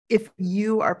if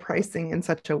you are pricing in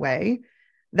such a way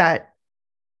that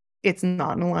it's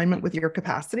not in alignment with your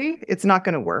capacity, it's not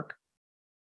going to work.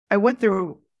 I went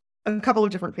through a couple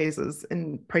of different phases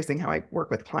in pricing how I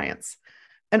work with clients.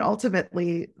 And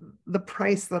ultimately, the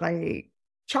price that I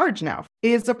charge now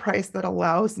is a price that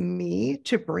allows me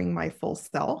to bring my full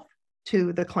self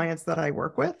to the clients that I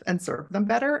work with and serve them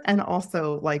better, and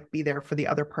also like be there for the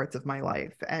other parts of my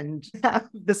life and have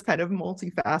this kind of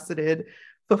multifaceted,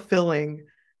 fulfilling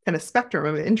kind of spectrum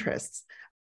of interests.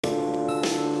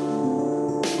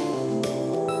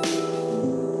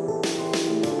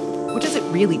 What does it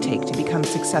really take to become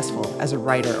successful as a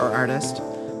writer or artist?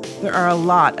 There are a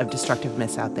lot of destructive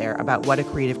myths out there about what a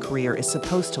creative career is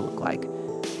supposed to look like.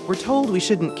 We're told we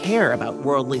shouldn't care about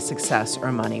worldly success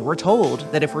or money. We're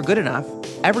told that if we're good enough,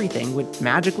 everything would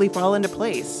magically fall into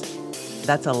place.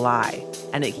 That's a lie,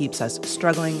 and it keeps us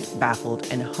struggling, baffled,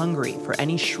 and hungry for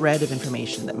any shred of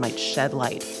information that might shed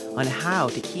light on how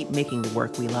to keep making the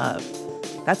work we love.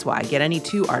 That's why get any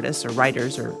two artists or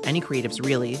writers or any creatives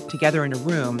really together in a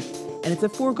room, and it's a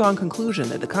foregone conclusion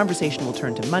that the conversation will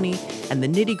turn to money and the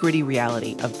nitty-gritty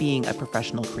reality of being a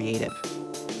professional creative.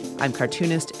 I'm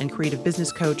cartoonist and creative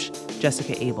business coach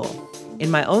Jessica Abel.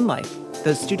 In my own life,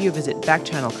 those studio visit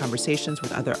back-channel conversations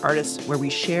with other artists where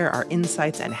we share our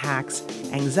insights and hacks,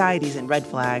 anxieties and red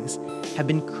flags have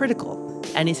been critical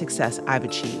to any success I've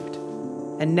achieved.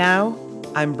 And now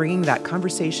I'm bringing that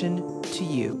conversation to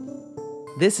you.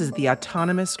 This is The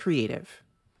Autonomous Creative.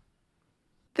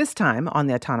 This time on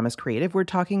The Autonomous Creative, we're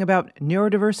talking about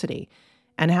neurodiversity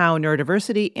and how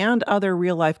neurodiversity and other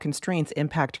real-life constraints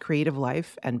impact creative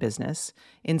life and business,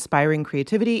 inspiring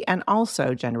creativity and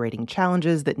also generating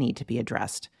challenges that need to be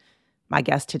addressed. My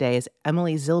guest today is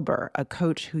Emily Zilber, a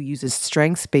coach who uses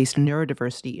strengths-based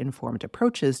neurodiversity-informed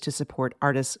approaches to support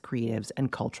artists, creatives,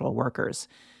 and cultural workers.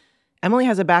 Emily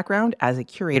has a background as a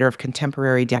curator of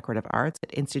contemporary decorative arts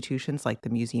at institutions like the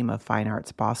Museum of Fine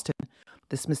Arts Boston,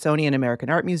 the Smithsonian American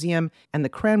Art Museum, and the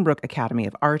Cranbrook Academy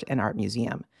of Art and Art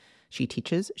Museum. She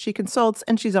teaches, she consults,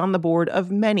 and she's on the board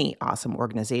of many awesome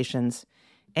organizations.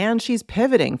 And she's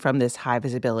pivoting from this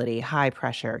high-visibility,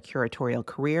 high-pressure curatorial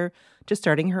career to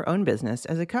starting her own business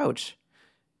as a coach.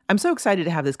 I'm so excited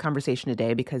to have this conversation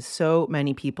today because so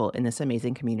many people in this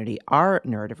amazing community are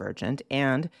neurodivergent,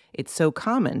 and it's so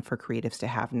common for creatives to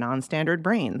have non-standard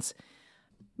brains.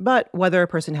 But whether a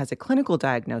person has a clinical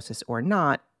diagnosis or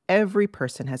not, every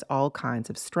person has all kinds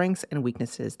of strengths and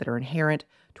weaknesses that are inherent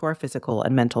to our physical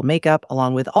and mental makeup,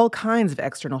 along with all kinds of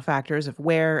external factors of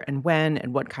where and when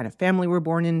and what kind of family we're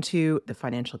born into, the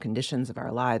financial conditions of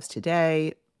our lives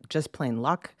today, just plain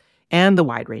luck, and the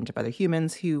wide range of other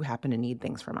humans who happen to need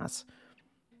things from us.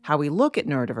 How we look at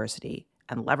neurodiversity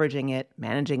and leveraging it,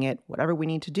 managing it, whatever we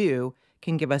need to do,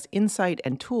 can give us insight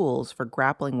and tools for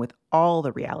grappling with all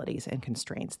the realities and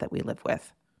constraints that we live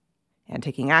with. And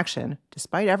taking action,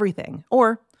 despite everything,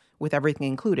 or with everything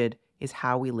included, is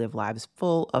how we live lives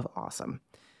full of awesome.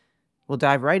 We'll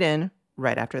dive right in,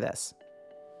 right after this.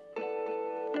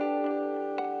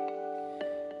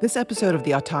 This episode of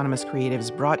The Autonomous Creative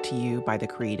is brought to you by the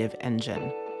Creative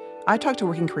Engine. I talk to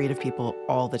working creative people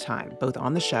all the time, both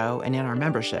on the show and in our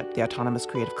membership, the Autonomous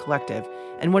Creative Collective,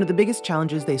 and one of the biggest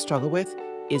challenges they struggle with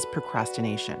is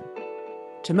procrastination.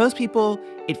 To most people,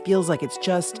 it feels like it's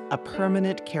just a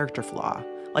permanent character flaw,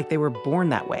 like they were born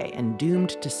that way and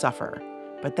doomed to suffer.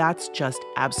 But that's just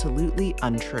absolutely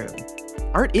untrue.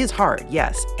 Art is hard,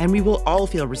 yes, and we will all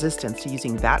feel resistance to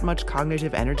using that much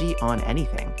cognitive energy on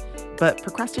anything. But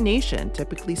procrastination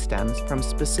typically stems from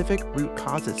specific root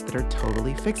causes that are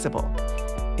totally fixable.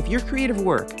 If your creative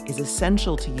work is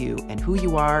essential to you and who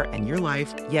you are and your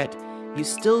life, yet you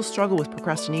still struggle with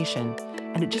procrastination,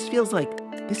 and it just feels like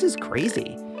this is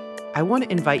crazy, I want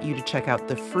to invite you to check out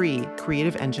the free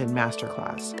Creative Engine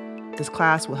Masterclass. This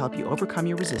class will help you overcome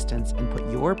your resistance and put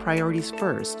your priorities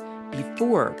first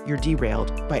before you're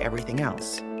derailed by everything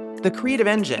else. The Creative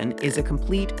Engine is a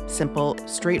complete, simple,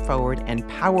 straightforward, and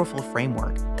powerful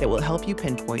framework that will help you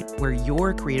pinpoint where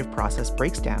your creative process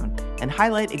breaks down and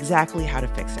highlight exactly how to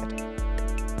fix it.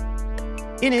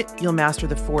 In it, you'll master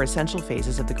the 4 essential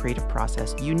phases of the creative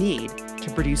process you need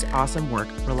to produce awesome work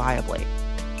reliably.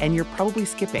 And you're probably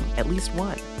skipping at least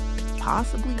 1,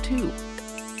 possibly 2.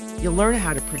 You'll learn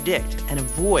how to predict and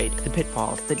avoid the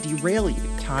pitfalls that derail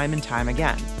you time and time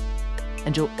again.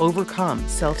 And you'll overcome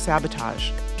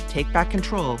self-sabotage, take back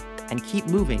control, and keep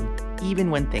moving even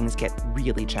when things get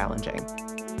really challenging.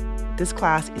 This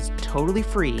class is totally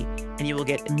free, and you will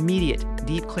get immediate,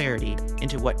 deep clarity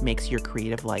into what makes your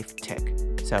creative life tick.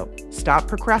 So stop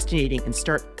procrastinating and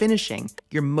start finishing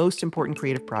your most important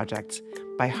creative projects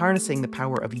by harnessing the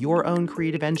power of your own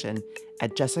creative engine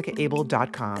at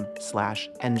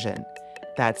jessicaabel.com/engine.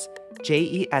 That's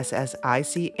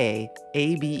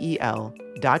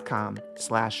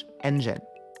JESSICAABEL.com/engine.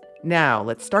 Now,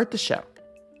 let's start the show.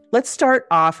 Let's start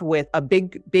off with a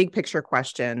big picture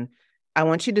question. I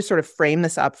want you to sort of frame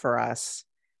this up for us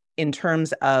in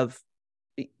terms of,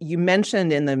 you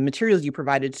mentioned in the materials you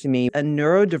provided to me, a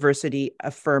neurodiversity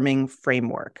affirming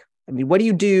framework. I mean, what do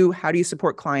you do? How do you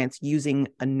support clients using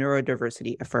a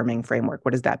neurodiversity affirming framework?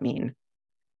 What does that mean?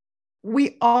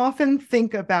 We often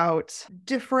think about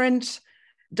different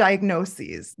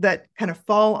diagnoses that kind of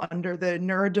fall under the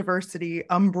neurodiversity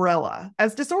umbrella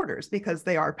as disorders because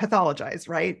they are pathologized,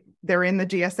 right? They're in the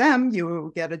DSM,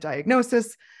 you get a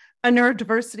diagnosis. A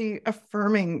neurodiversity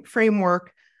affirming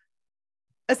framework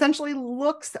essentially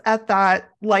looks at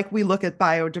that like we look at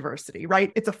biodiversity,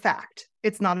 right? It's a fact.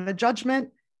 It's not a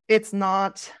judgment. It's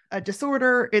not a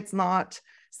disorder. It's not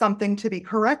something to be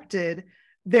corrected.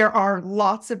 There are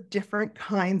lots of different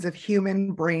kinds of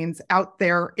human brains out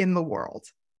there in the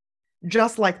world.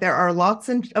 Just like there are lots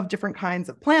of different kinds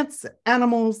of plants,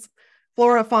 animals,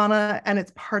 flora, fauna, and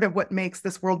it's part of what makes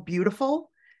this world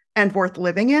beautiful and worth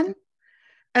living in.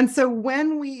 And so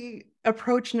when we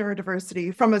approach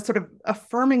neurodiversity from a sort of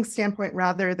affirming standpoint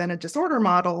rather than a disorder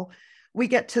model, we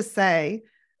get to say,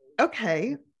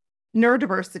 okay,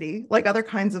 neurodiversity, like other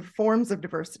kinds of forms of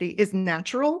diversity, is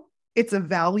natural. It's a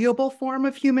valuable form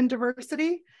of human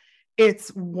diversity. It's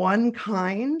one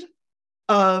kind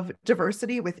of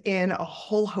diversity within a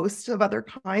whole host of other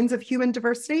kinds of human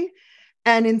diversity.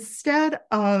 And instead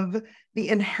of the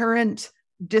inherent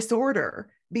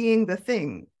disorder being the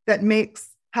thing that makes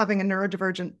having a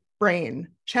neurodivergent brain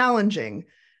challenging,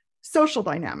 social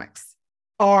dynamics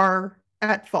are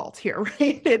at fault here,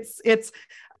 right? It's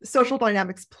social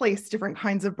dynamics place different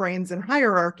kinds of brains in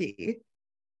hierarchy,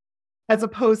 as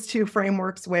opposed to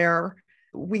frameworks where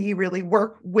we really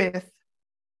work with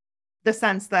the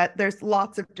sense that there's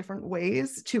lots of different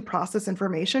ways to process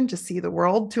information, to see the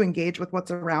world, to engage with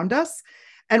what's around us.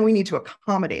 And we need to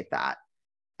accommodate that,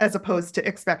 as opposed to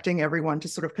expecting everyone to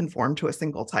sort of conform to a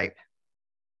single type.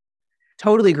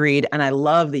 Totally agreed. And I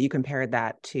love that you compared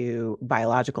that to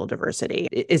biological diversity.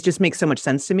 It just makes so much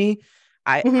sense to me.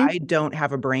 I don't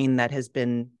have a brain that has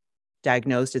been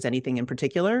diagnosed as anything in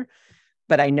particular,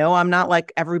 but I know I'm not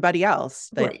like everybody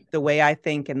else. Right. The way I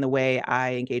think and the way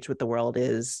I engage with the world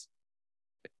is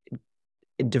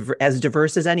as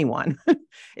diverse as anyone.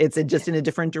 It's just in a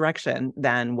different direction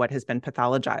than what has been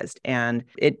pathologized. And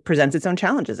it presents its own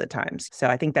challenges at times. So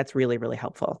I think that's really, really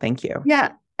helpful. Thank you.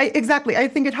 Yeah, exactly. I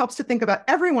think it helps to think about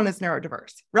everyone as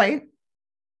neurodiverse, right?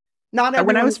 Not everyone.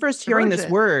 When I was first hearing this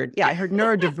word, I heard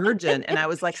neurodivergent and I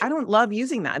was like, I don't love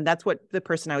using that. And that's what the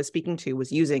person I was speaking to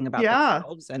was using about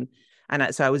themselves.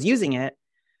 So I was using it,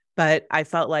 but I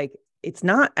felt like it's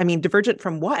not, I mean, divergent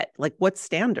from what? Like what's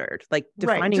standard? Like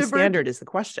defining standard is the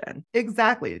question.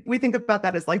 Exactly. We think about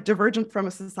that as like divergent from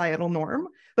a societal norm,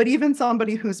 but even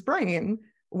somebody whose brain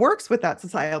works with that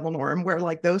societal norm where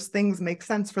like those things make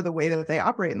sense for the way that they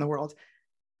operate in the world,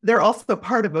 they're also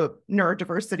part of a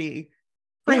neurodiversity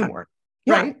framework,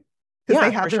 right? Because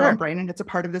they have their own brain and it's a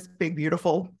part of this big,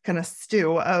 beautiful kind of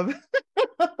stew of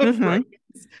brains.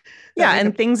 Yeah,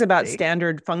 and things about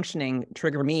standard functioning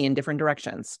trigger me in different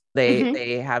directions.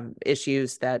 They have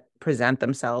issues that present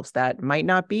themselves that might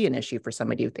not be an issue for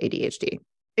somebody with ADHD.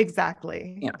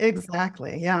 Exactly. Yeah.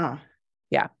 Exactly. Yeah.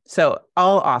 Yeah. So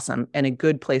all awesome and a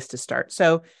good place to start.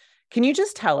 So can you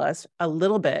just tell us a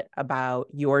little bit about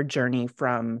your journey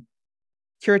from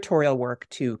curatorial work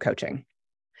to coaching?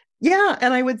 Yeah.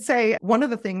 And I would say one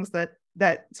of the things that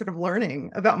sort of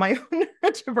learning about my own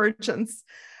neurodivergence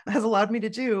has allowed me to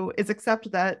do is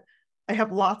accept that I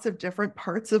have lots of different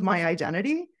parts of my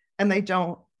identity and I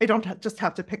don't just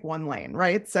have to pick one lane,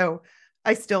 right? So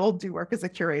I still do work as a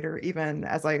curator, even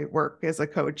as I work as a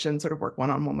coach and sort of work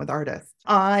one-on-one with artists.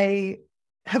 I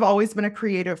have always been a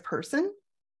creative person.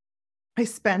 I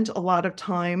spent a lot of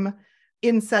time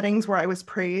in settings where I was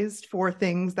praised for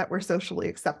things that were socially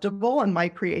acceptable and my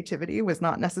creativity was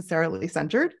not necessarily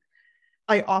centered.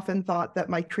 I often thought that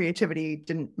my creativity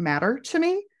didn't matter to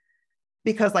me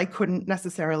because I couldn't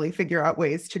necessarily figure out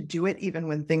ways to do it even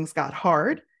when things got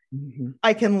hard.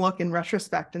 I can look in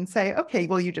retrospect and say, okay,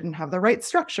 well, you didn't have the right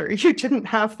structure. You didn't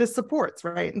have the supports,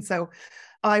 right? And so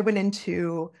I went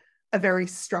into a very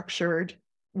structured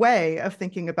way of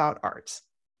thinking about art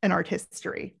and art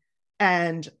history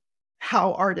and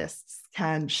how artists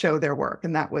can show their work.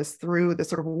 And that was through the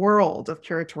sort of world of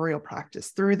curatorial practice,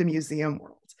 through the museum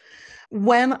world.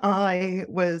 When I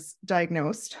was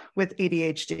diagnosed with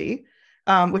ADHD,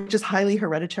 which is highly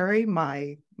hereditary,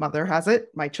 my mother has it,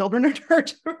 my children are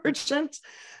neurodivergent.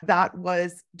 That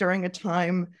was during a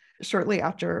time shortly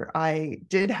after I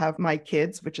did have my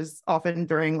kids, which is often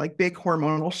during like big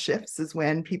hormonal shifts is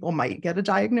when people might get a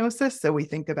diagnosis. So we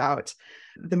think about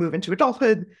the move into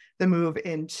adulthood, the move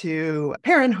into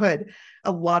parenthood.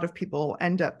 A lot of people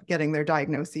end up getting their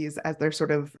diagnoses as they're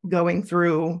sort of going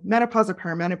through menopause or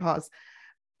perimenopause.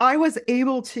 I was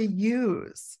able to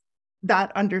use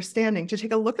that understanding to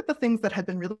take a look at the things that had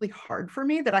been really hard for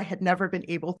me that I had never been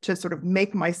able to sort of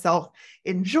make myself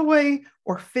enjoy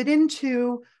or fit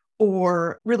into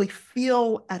or really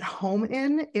feel at home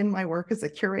in my work as a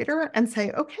curator and say,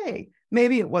 okay,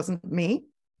 maybe it wasn't me.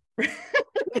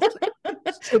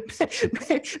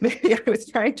 Maybe I was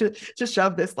trying to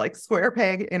shove this like square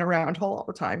peg in a round hole all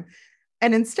the time.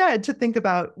 And instead to think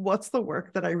about what's the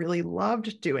work that I really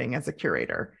loved doing as a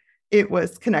curator. It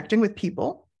was connecting with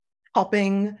people,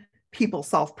 helping people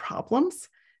solve problems,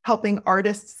 helping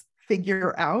artists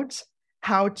figure out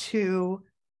how to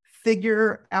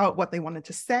figure out what they wanted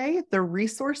to say, the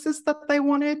resources that they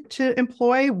wanted to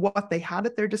employ, what they had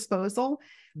at their disposal,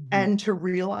 and to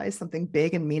realize something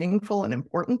big and meaningful and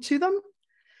important to them.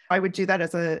 I would do that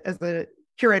as a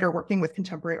curator working with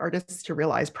contemporary artists to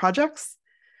realize projects.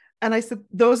 And I said,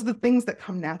 those are the things that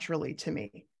come naturally to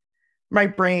me. My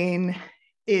brain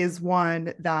is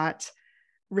one that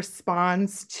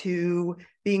responds to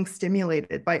being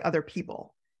stimulated by other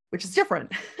people, which is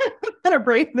different than a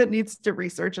brain that needs to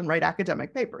research and write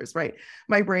academic papers, right?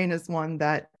 My brain is one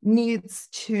that needs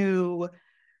to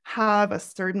have a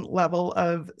certain level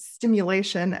of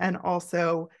stimulation and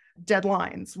also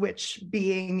deadlines, which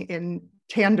being in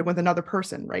tandem with another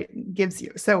person, right, gives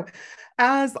you. So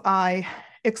as I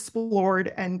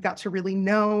explored and got to really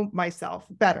know myself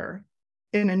better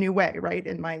in a new way, right,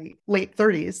 in my late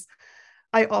 30s,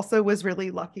 I also was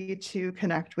really lucky to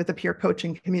connect with a peer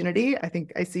coaching community. I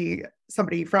think I see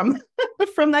somebody from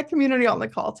that community on the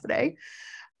call today.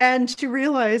 And to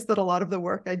realize that a lot of the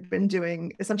work I'd been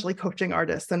doing, essentially coaching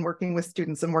artists and working with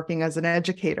students and working as an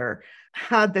educator,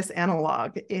 had this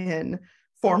analog in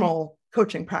formal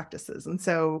coaching practices. And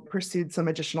so pursued some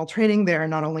additional training there,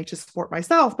 not only to support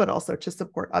myself, but also to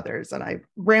support others. And I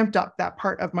ramped up that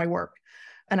part of my work.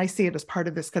 And I see it as part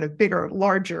of this kind of bigger,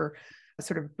 larger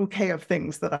sort of bouquet of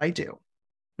things that I do.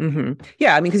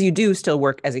 Yeah, I mean, because you do still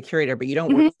work as a curator, but you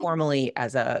don't work formally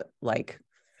as a like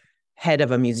head of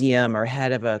a museum or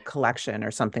head of a collection or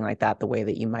something like that, the way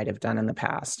that you might have done in the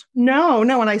past. No.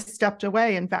 And I stepped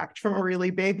away, in fact, from a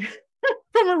really big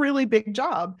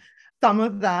job. Some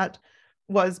of that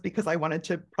was because I wanted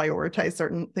to prioritize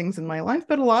certain things in my life,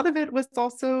 but a lot of it was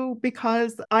also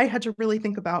because I had to really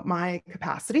think about my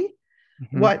capacity,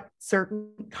 what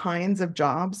certain kinds of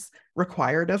jobs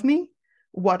required of me,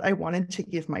 what I wanted to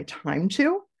give my time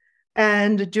to.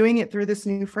 And doing it through this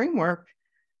new framework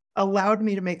allowed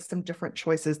me to make some different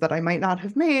choices that I might not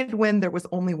have made when there was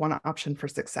only one option for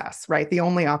success, right? The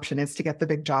only option is to get the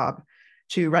big job,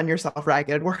 to run yourself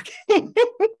ragged working,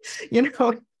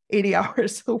 80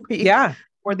 hours a week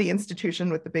for the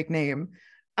institution with the big name.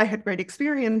 I had great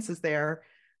experiences there.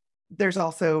 There's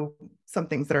also some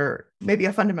things that are maybe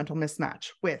a fundamental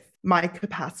mismatch with my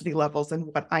capacity levels and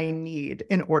what I need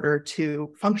in order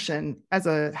to function as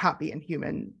a happy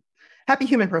human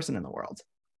person in the world.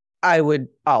 I would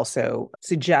also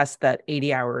suggest that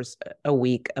 80 hours a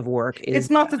week of work is... It's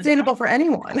not sustainable for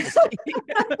anyone.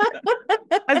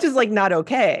 That's just like not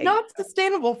okay. Not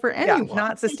sustainable for anyone. Yeah,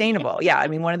 not sustainable. Yeah. I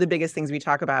mean, one of the biggest things we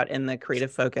talk about in the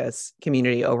creative focus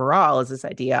community overall is this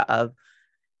idea of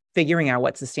figuring out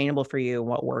what's sustainable for you and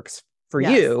what works for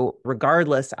you,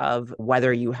 regardless of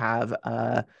whether you have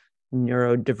a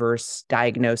neurodiverse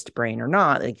diagnosed brain or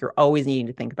not. Like you're always needing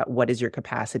to think about what is your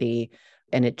capacity,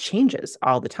 and it changes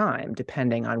all the time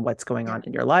depending on what's going on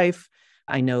in your life.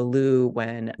 I know Lou,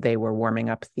 when they were warming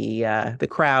up the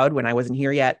crowd when I wasn't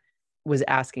here yet, was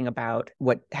asking about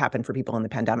what happened for people in the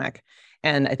pandemic.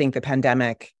 And I think the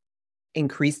pandemic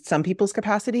increased some people's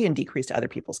capacity and decreased other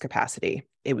people's capacity.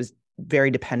 It was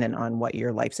very dependent on what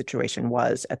your life situation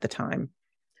was at the time.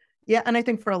 Yeah. And I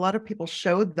think for a lot of people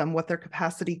showed them what their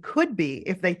capacity could be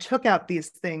if they took out these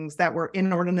things that were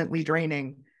inordinately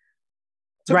draining,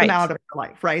 took them out of their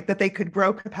life, right? That they could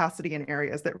grow capacity in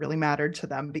areas that really mattered to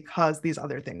them because these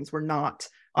other things were not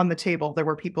on the table. There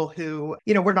were people who,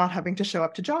 were not having to show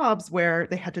up to jobs where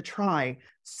they had to try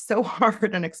so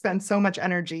hard and expend so much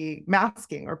energy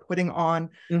masking or putting on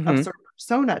a sort of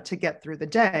persona to get through the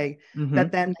day,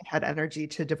 that then they had energy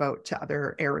to devote to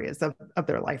other areas of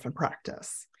their life and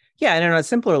practice. Yeah. And on a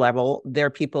simpler level, there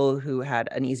are people who had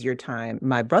an easier time.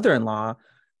 My brother-in-law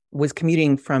was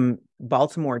commuting from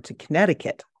Baltimore to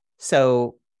Connecticut.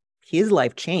 So his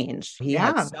life changed. He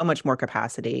had Yeah. so much more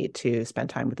capacity to spend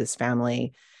time with his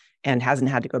family and hasn't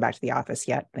had to go back to the office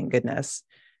yet, thank goodness.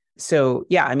 So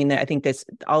yeah, I mean, I think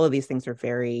all of these things are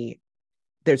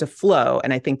there's a flow.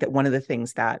 And I think that one of the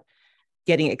things that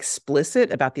getting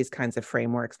explicit about these kinds of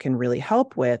frameworks can really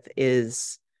help with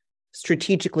is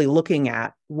strategically looking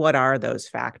at what are those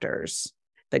factors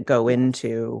that go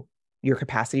into your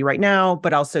capacity right now,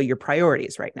 but also your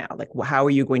priorities right now. Like, how are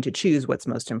you going to choose what's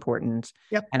most important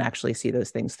and actually see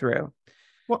those things through?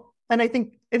 Well, and I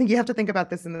think you have to think about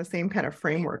this in the same kind of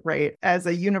framework, right? As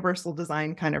a universal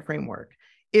design kind of framework.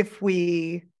 If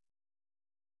we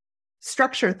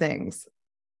structure things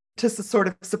to sort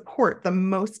of support the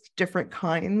most different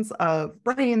kinds of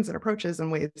brains and approaches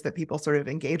and ways that people sort of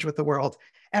engage with the world,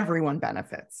 everyone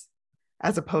benefits,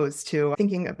 as opposed to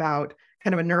thinking about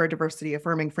kind of a neurodiversity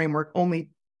affirming framework only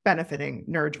benefiting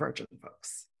neurodivergent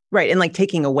folks. Right. And like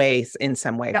taking away in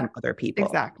some way from other people.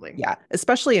 Exactly. Yeah.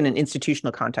 Especially in an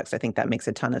institutional context, I think that makes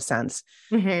a ton of sense.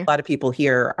 Mm-hmm. A lot of people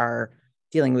here are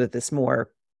dealing with this more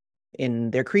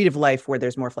in their creative life where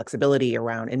there's more flexibility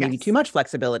around and maybe too much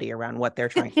flexibility around what they're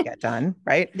trying to get done.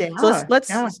 Right. So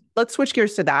let's switch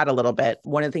gears to that a little bit.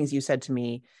 One of the things you said to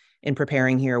me in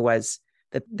preparing here was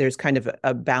that there's kind of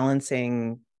a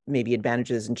balancing maybe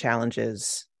advantages and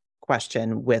challenges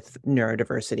question with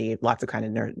neurodiversity, lots of kind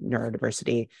of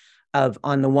neurodiversity of,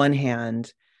 on the one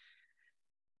hand,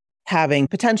 having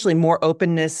potentially more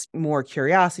openness, more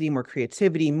curiosity, more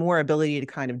creativity, more ability to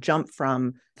kind of jump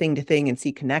from thing to thing and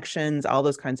see connections, all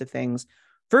those kinds of things,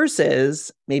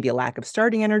 versus maybe a lack of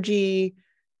starting energy,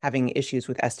 having issues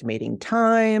with estimating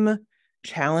time,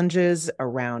 challenges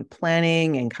around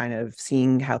planning and kind of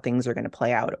seeing how things are going to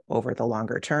play out over the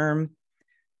longer term.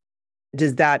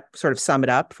 Does that sort of sum it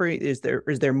up for you? Is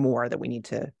there more that we need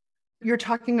to? You're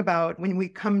talking about when we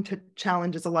come to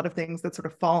challenges, a lot of things that sort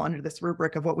of fall under this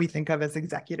rubric of what we think of as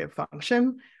executive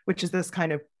function, which is this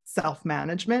kind of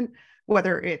self-management,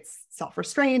 whether it's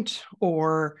self-restraint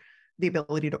or the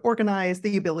ability to organize,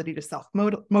 the ability to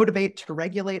self-motivate, to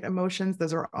regulate emotions.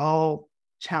 Those are all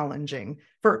challenging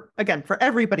for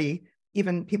everybody,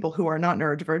 even people who are not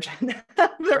neurodivergent,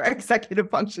 have their executive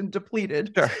function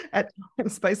depleted at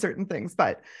times by certain things,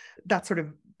 but that's sort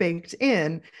of baked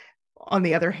in. On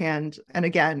the other hand, and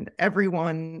again,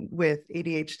 everyone with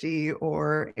ADHD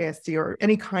or ASD or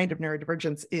any kind of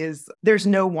neurodivergence there's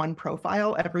no one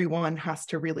profile. Everyone has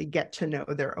to really get to know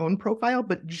their own profile.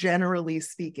 But generally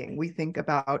speaking, we think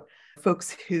about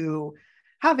folks who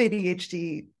have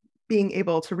ADHD being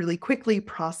able to really quickly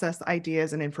process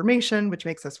ideas and information, which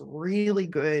makes us really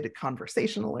good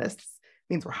conversationalists.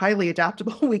 Means we're highly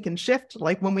adaptable. We can shift,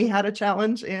 like when we had a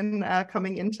challenge in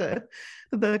coming into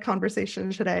the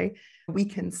conversation today. We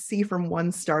can see from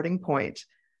one starting point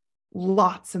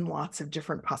lots and lots of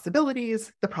different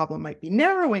possibilities. The problem might be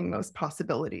narrowing those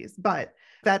possibilities, but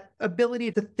that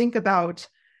ability to think about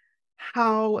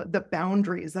how the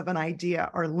boundaries of an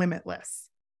idea are limitless,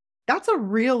 that's a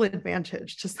real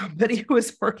advantage to somebody who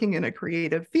is working in a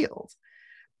creative field.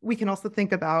 We can also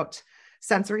think about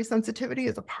sensory sensitivity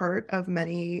as a part of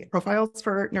many profiles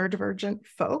for neurodivergent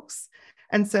folks.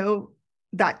 And so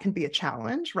that can be a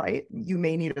challenge, right? You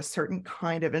may need a certain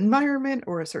kind of environment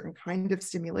or a certain kind of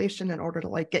stimulation in order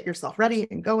to get yourself ready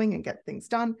and going and get things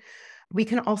done. We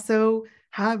can also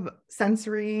have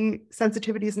sensory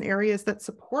sensitivities in areas that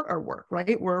support our work,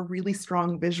 right? We're a really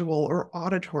strong visual or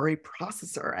auditory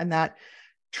processor, and that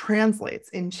translates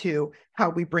into how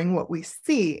we bring what we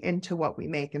see into what we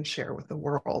make and share with the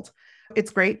world.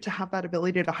 It's great to have that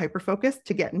ability to hyperfocus,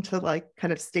 to get into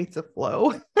kind of states of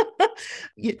flow.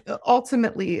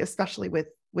 Ultimately, especially with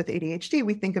ADHD,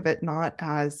 we think of it not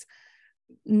as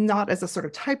a sort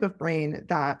of type of brain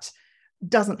that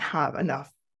doesn't have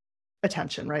enough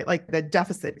attention, right? Like the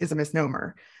deficit is a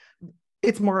misnomer.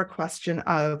 It's more a question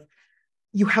of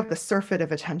you have the surfeit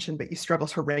of attention, but you struggle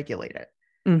to regulate it.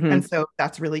 Mm-hmm. And so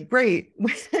that's really great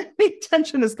when the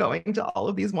attention is going to all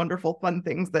of these wonderful, fun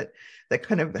things that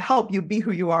kind of help you be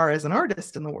who you are as an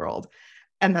artist in the world.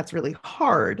 And that's really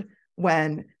hard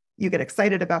when you get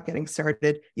excited about getting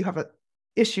started. You have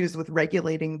issues with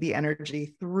regulating the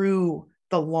energy through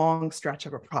the long stretch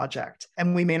of a project.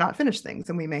 And we may not finish things,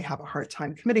 and we may have a hard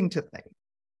time committing to things.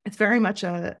 It's very much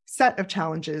a set of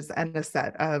challenges and a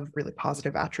set of really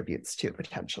positive attributes too,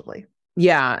 potentially.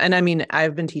 Yeah. And I mean,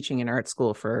 I've been teaching in art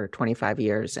school for 25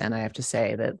 years, and I have to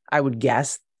say that I would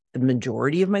guess the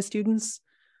majority of my students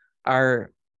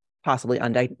are possibly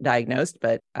undiagnosed,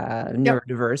 but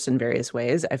neurodiverse in various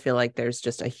ways. I feel like there's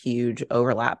just a huge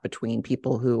overlap between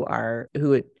people who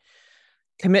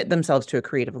commit themselves to a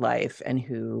creative life and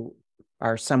who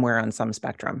are somewhere on some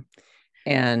spectrum.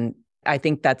 And I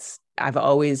think I've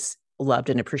always loved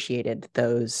and appreciated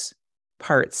those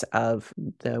parts of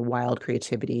the wild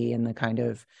creativity and the kind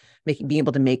of being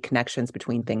able to make connections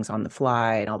between things on the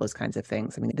fly and all those kinds of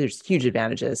things. I mean, there's huge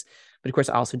advantages, but of course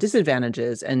also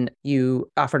disadvantages. And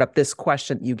you offered up this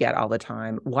question you get all the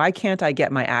time. Why can't I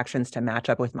get my actions to match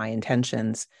up with my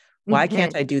intentions? Why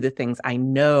can't I do the things I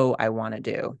know I want to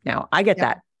do? Now, I get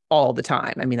that all the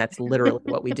time. I mean, that's literally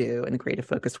what we do in the Creative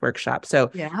Focus Workshop. So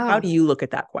how do you look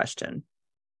at that question?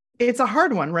 It's a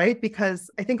hard one, right?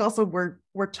 Because I think also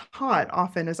we're taught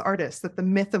often as artists that the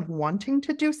myth of wanting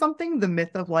to do something, the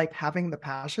myth of like having the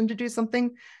passion to do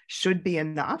something should be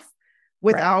enough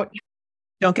without. Right.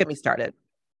 Don't get me started.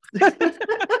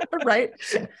 Right.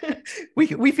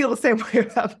 We feel the same way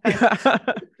about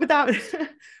that.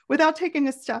 Without taking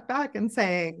a step back and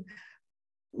saying,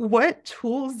 what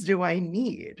tools do I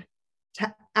need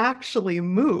to actually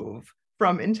move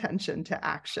from intention to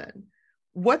action?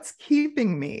 What's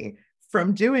keeping me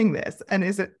from doing this? And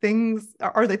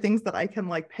are they things that I can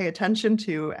like pay attention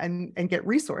to and get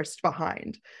resourced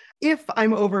behind? If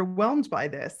I'm overwhelmed by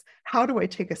this, how do I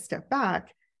take a step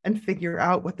back and figure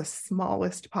out what the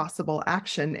smallest possible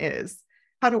action is?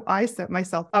 How do I set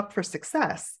myself up for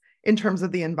success in terms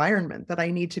of the environment that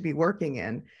I need to be working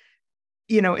in?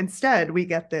 Instead we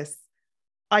get this,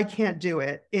 I can't do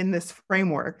it in this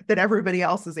framework that everybody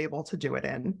else is able to do it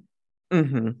in.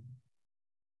 Mm-hmm.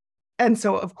 And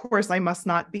so, of course, I must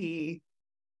not be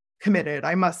committed.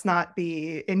 I must not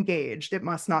be engaged. It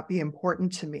must not be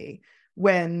important to me.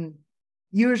 When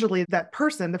usually the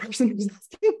person who's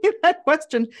asking you that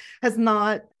question has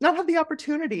not had the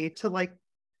opportunity to like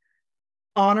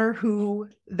honor who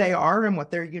they are and what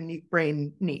their unique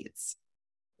brain needs.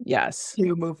 Yes.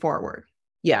 To move forward.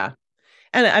 Yeah.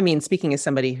 And I mean, speaking as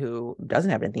somebody who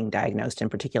doesn't have anything diagnosed in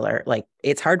particular, like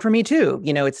it's hard for me too.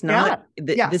 It's not,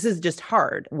 this is just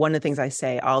hard. One of the things I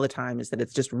say all the time is that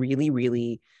it's just really,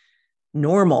 really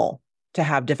normal to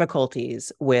have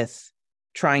difficulties with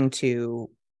trying to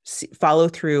follow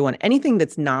through on anything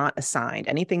that's not assigned,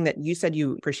 anything that you said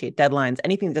you appreciate deadlines,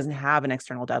 anything that doesn't have an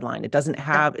external deadline.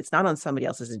 It's not on somebody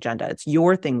else's agenda. It's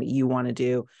your thing that you want to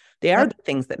do. They are the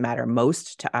things that matter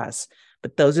most to us.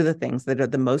 But those are the things that are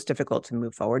the most difficult to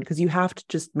move forward because you have to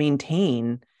just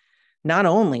maintain not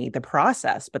only the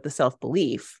process, but the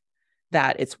self-belief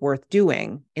that it's worth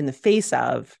doing in the face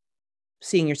of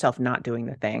seeing yourself not doing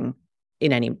the thing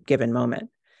in any given moment.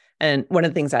 And one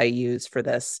of the things I use for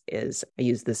this is I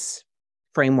use this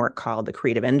framework called the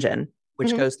creative engine,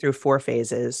 which goes through 4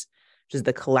 phases, which is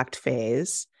the collect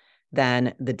phase,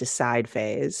 then the decide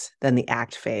phase, then the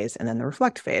act phase, and then the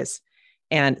reflect phase.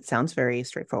 And it sounds very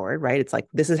straightforward, right? It's like,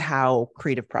 this is how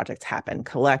creative projects happen.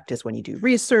 Collect is when you do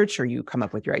research or you come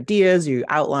up with your ideas, you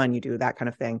outline, you do that kind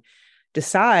of thing.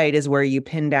 Decide is where you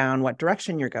pin down what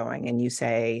direction you're going and you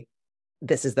say,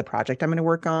 this is the project I'm going to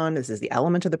work on. This is the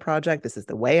element of the project. This is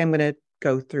the way I'm going to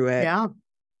go through it. Yeah.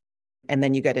 And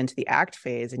then you get into the act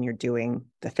phase and you're doing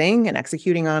the thing and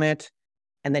executing on it.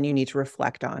 And then you need to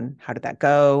reflect on how did that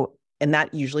go? And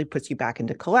that usually puts you back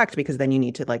into collect because then you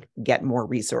need to like get more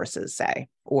resources, say,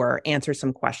 or answer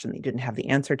some question that you didn't have the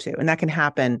answer to. And that can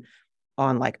happen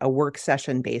on like a work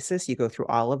session basis. You go through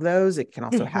all of those. It can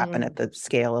also happen at the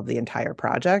scale of the entire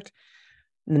project.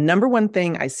 The number one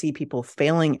thing I see people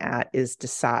failing at is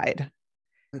decide.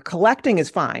 Collecting is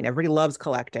fine. Everybody loves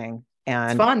collecting.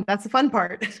 And it's fun. That's the fun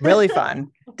part. It's really fun.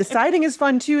 Deciding is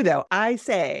fun too, though.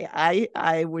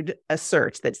 I would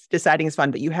assert that deciding is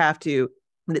fun, but you have to.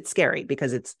 And it's scary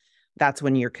because that's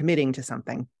when you're committing to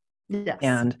something. Yes.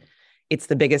 And it's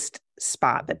the biggest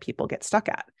spot that people get stuck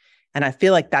at. And I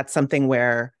feel like that's something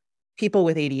where people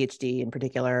with ADHD in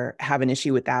particular have an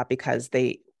issue with that because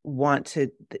they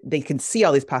can see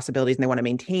all these possibilities and they want to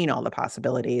maintain all the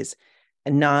possibilities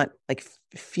and not like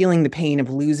feeling the pain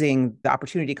of losing the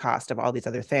opportunity cost of all these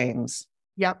other things.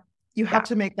 Yep. You have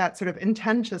to make that sort of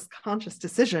intentional, conscious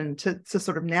decision to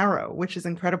sort of narrow, which is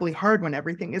incredibly hard when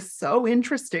everything is so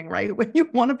interesting, right? When you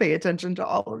want to pay attention to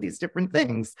all of these different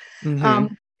things.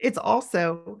 It's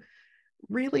also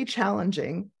really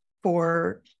challenging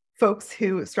for folks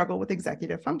who struggle with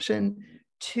executive function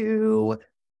to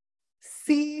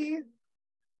see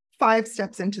 5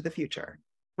 steps into the future,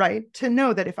 right? To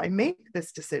know that if I make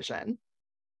this decision,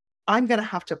 I'm going to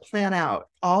have to plan out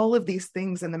all of these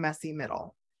things in the messy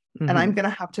middle. And I'm going to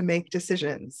have to make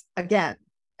decisions again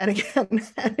and again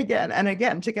and again and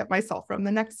again to get myself from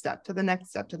the next step to the next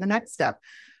step to the next step.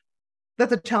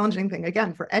 That's a challenging thing,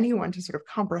 again, for anyone to sort of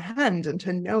comprehend and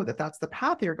to know that that's the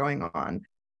path you're going on.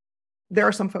 There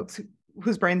are some folks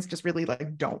whose brains just really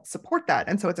like don't support that.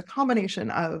 And so it's a combination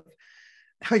of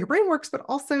how your brain works, but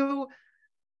also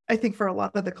I think for a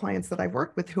lot of the clients that I've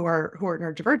worked with who are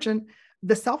neurodivergent,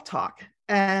 the self-talk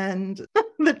and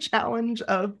the challenge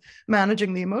of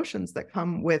managing the emotions that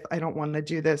come with, I don't want to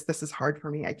do this. This is hard for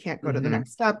me. I can't go to the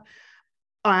next step.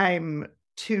 I'm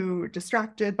too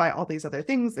distracted by all these other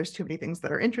things. There's too many things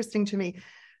that are interesting to me.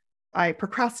 I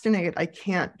procrastinate. I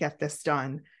can't get this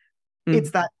done.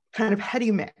 It's that kind of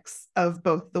heady mix of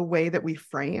both the way that we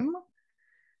frame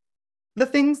the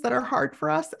things that are hard for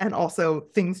us and also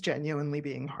things genuinely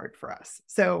being hard for us.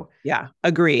 So yeah,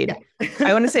 agreed. Yeah.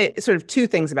 I want to say sort of two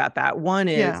things about that. One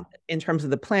is in terms of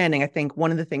the planning, I think one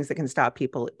of the things that can stop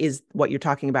people is what you're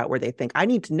talking about, where they think, I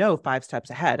need to know 5 steps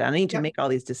ahead. I need to make all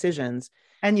these decisions.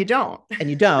 And you don't. And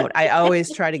you don't. I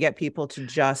always try to get people to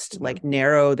just like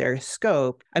narrow their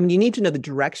scope. I mean, you need to know the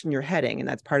direction you're heading, and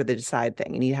that's part of the decide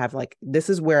thing. You need to have like, this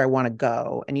is where I want to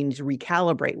go, and you need to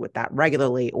recalibrate with that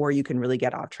regularly, or you can really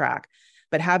get off track.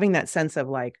 But having that sense of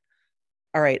like,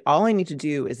 all right, all I need to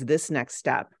do is this next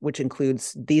step, which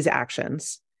includes these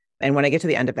actions. And when I get to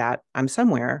the end of that, I'm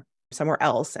somewhere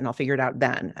else, and I'll figure it out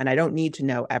then. And I don't need to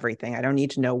know everything. I don't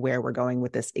need to know where we're going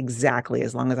with this exactly,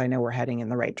 as long as I know we're heading in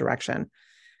the right direction.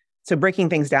 So breaking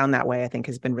things down that way, I think,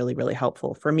 has been really, really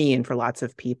helpful for me and for lots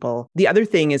of people. The other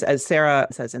thing is, as Sarah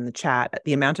says in the chat,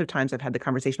 the amount of times I've had the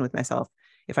conversation with myself,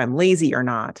 if I'm lazy or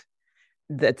not,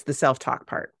 that's the self-talk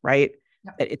part, right?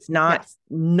 Yep. It's not,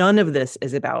 none of this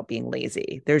is about being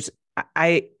lazy.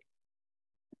 I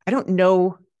don't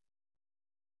know.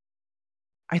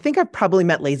 I think I've probably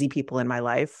met lazy people in my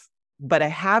life, but I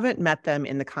haven't met them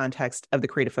in the context of the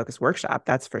Creative Focus Workshop.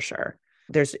 That's for sure.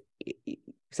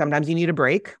 Sometimes you need a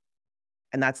break.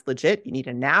 And that's legit. You need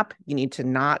a nap. You need to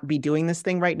not be doing this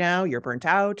thing right now. You're burnt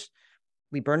out.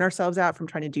 We burn ourselves out from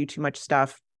trying to do too much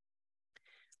stuff.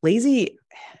 Lazy,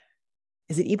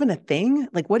 is it even a thing?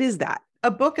 Like, what is that?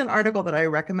 A book and article that I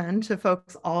recommend to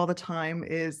folks all the time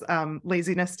is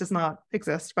Laziness Does Not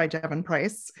Exist by Devin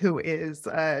Price, who is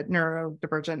a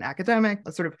neurodivergent academic,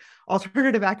 a sort of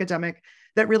alternative academic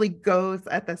that really goes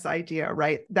at this idea,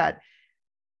 right? That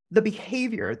the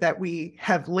behavior that we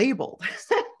have labeled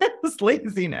as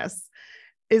laziness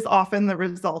is often the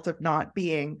result of not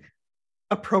being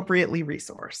appropriately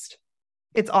resourced.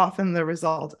 It's often the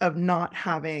result of not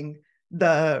having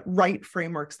the right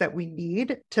frameworks that we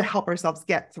need to help ourselves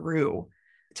get through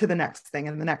to the next thing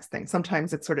and the next thing.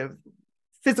 Sometimes it's sort of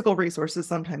physical resources,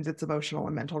 sometimes it's emotional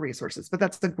and mental resources. But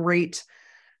that's there's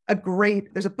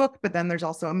a book, but then there's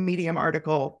also a Medium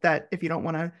article that, if you don't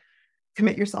want to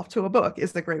commit yourself to a book,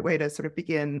 is a great way to sort of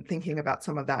begin thinking about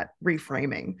some of that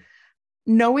reframing.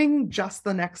 Knowing just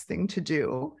the next thing to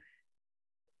do,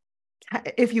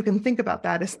 if you can think about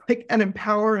that, is like an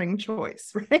empowering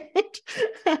choice, right?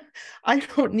 I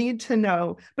don't need to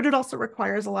know, but it also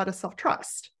requires a lot of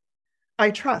self-trust.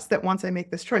 I trust that once I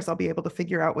make this choice, I'll be able to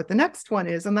figure out what the next one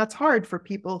is. And that's hard for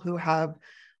people who have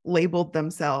labeled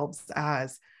themselves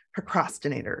as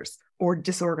procrastinators or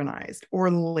disorganized or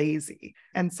lazy.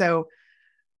 And so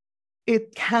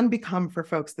it can become for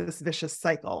folks this vicious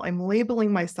cycle. I'm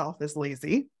labeling myself as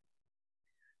lazy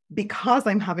because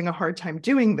I'm having a hard time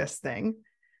doing this thing.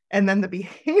 And then the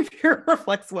behavior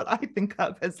reflects what I think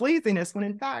of as laziness, when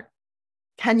in fact,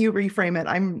 can you reframe it?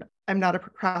 I'm not a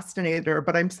procrastinator,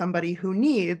 but I'm somebody who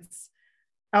needs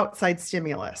outside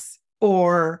stimulus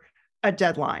or a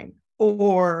deadline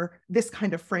or this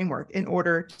kind of framework in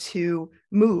order to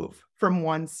move from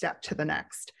one step to the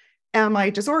next. Am I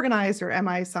disorganized, or am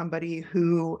I somebody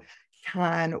who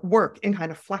can work in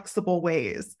kind of flexible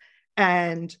ways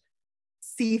and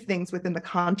see things within the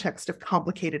context of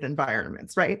complicated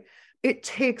environments, right? It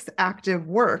takes active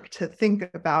work to think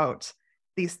about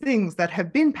these things that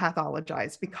have been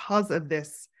pathologized because of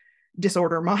this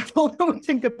disorder model that we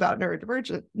think about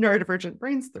neurodivergent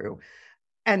brains through,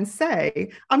 and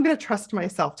say, I'm going to trust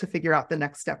myself to figure out the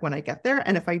next step when I get there.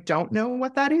 And if I don't know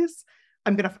what that is,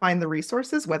 I'm going to find the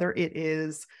resources, whether it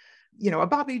is, a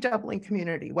body doubling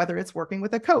community, whether it's working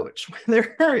with a coach,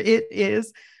 whether it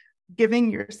is giving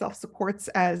yourself supports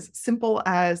as simple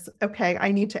as, okay,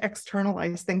 I need to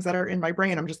externalize things that are in my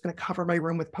brain. I'm just going to cover my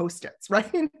room with Post-its,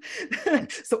 right?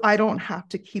 So I don't have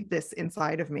to keep this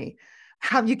inside of me.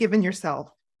 Have you given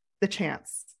yourself the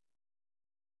chance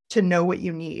to know what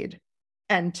you need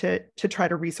and to try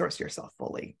to resource yourself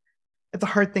fully? It's a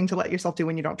hard thing to let yourself do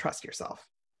when you don't trust yourself.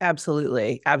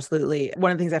 Absolutely. Absolutely.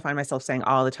 One of the things I find myself saying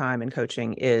all the time in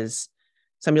coaching is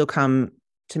somebody will come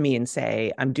to me and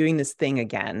say, I'm doing this thing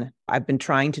again. I've been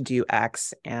trying to do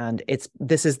X, and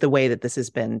this is the way that this has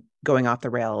been going off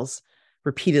the rails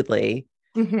repeatedly.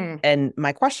 Mm-hmm. And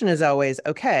my question is always,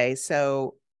 okay,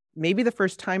 so maybe the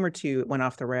first time or two it went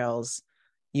off the rails,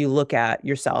 you look at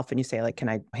yourself and you say, like, can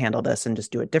I handle this and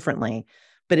just do it differently?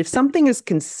 But if something is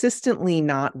consistently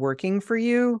not working for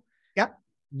you, Yep.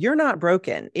 you're not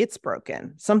broken. It's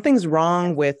broken. Something's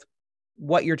wrong with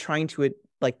what you're trying to,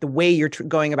 like the way you're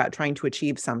going about trying to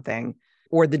achieve something,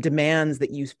 or the demands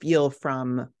that you feel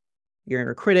from your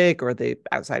inner critic or the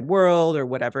outside world or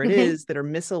whatever it is that are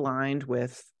misaligned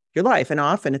with your life. And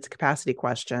often it's a capacity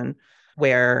question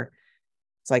where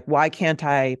it's like, why can't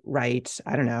I write,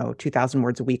 I don't know, 2,000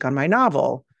 words a week on my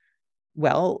novel?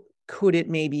 Well, could it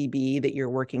maybe be that you're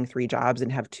working 3 jobs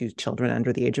and have 2 children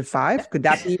under the age of 5? Could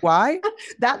that be why?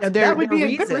 That would be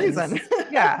a good reason.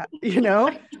 Yeah.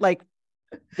 Like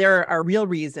there are real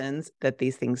reasons that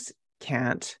these things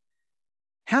can't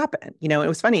happen. It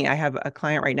was funny. I have a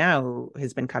client right now who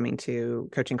has been coming to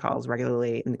coaching calls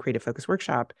regularly in the Creative Focus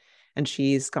Workshop. And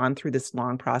she's gone through this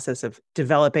long process of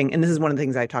developing. And this is one of the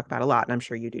things I talk about a lot, and I'm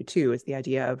sure you do too, is the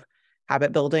idea of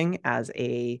habit building as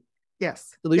a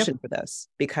solution for this.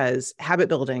 Because habit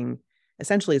building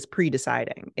essentially is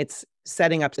pre-deciding. It's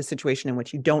setting up a situation in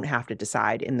which you don't have to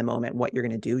decide in the moment what you're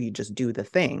going to do. You just do the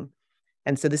thing.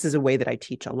 And so this is a way that I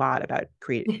teach a lot about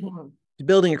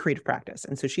building a creative practice.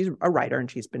 And so she's a writer and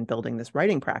she's been building this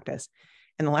writing practice.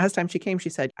 And the last time she came, she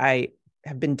said, I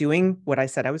have been doing what I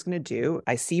said I was going to do.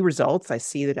 I see results. I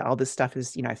see that all this stuff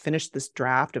is, I finished this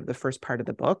draft of the first part of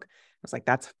the book. I was like,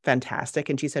 that's fantastic.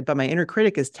 And she said, but my inner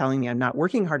critic is telling me I'm not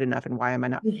working hard enough. And why am I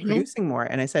not producing more?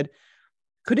 And I said,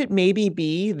 could it maybe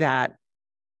be that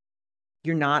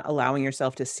you're not allowing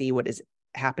yourself to see what is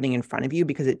happening in front of you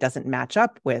because it doesn't match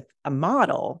up with a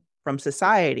model from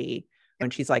society?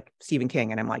 And she's like, Stephen King.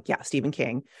 And I'm like, yeah, Stephen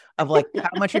King, of like how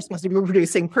much you're supposed to be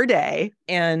producing per day.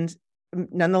 And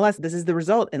nonetheless, this is the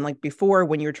result. And like before,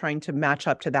 when you're trying to match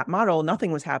up to that model,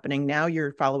 nothing was happening. Now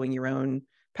you're following your own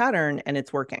pattern and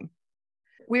it's working.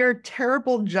 We are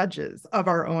terrible judges of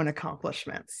our own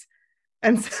accomplishments.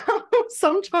 And so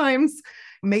sometimes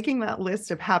making that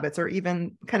list of habits, or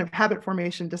even kind of habit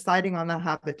formation, deciding on the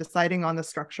habit, deciding on the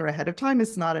structure ahead of time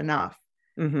is not enough.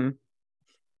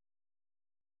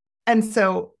 And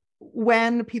so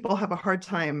when people have a hard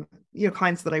time,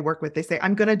 clients that I work with, they say,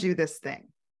 I'm going to do this thing.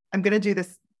 I'm going to do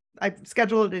this. I've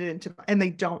scheduled it into, and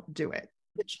they don't do it.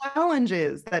 The challenge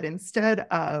is that instead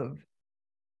of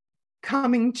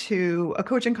coming to a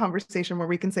coaching conversation where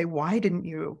we can say, why didn't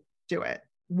you do it?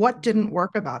 What didn't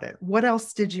work about it? What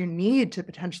else did you need to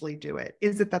potentially do it?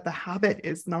 Is it that the habit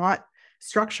is not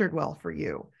structured well for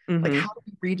you? Like, how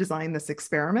do we redesign this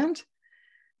experiment?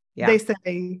 They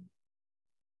say,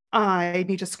 I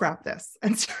need to scrap this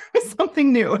and start with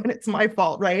something new, and it's my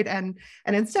fault, right? And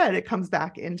instead it comes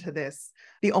back into this,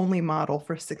 the only model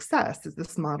for success is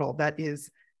this model that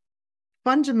is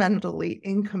fundamentally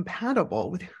incompatible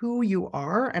with who you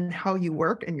are and how you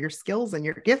work and your skills and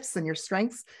your gifts and your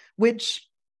strengths, which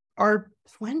are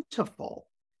plentiful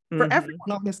for everyone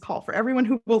on this call, for everyone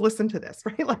who will listen to this,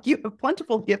 right? Like, you have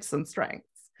plentiful gifts and strengths.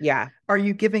 Yeah. Are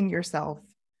you giving yourself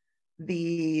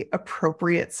the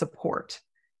appropriate support?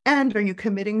 And are you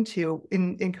committing to,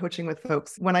 in coaching with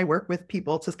folks, when I work with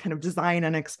people, to kind of design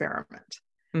an experiment?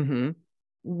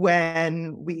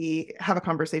 When we have a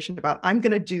conversation about, I'm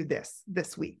going to do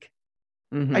this week,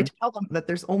 I tell them that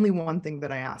there's only one thing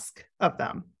that I ask of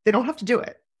them. They don't have to do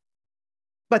it,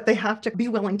 but they have to be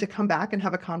willing to come back and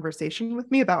have a conversation with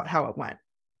me about how it went.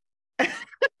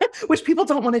 Which people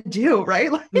don't want to do,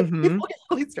 right? Like, people get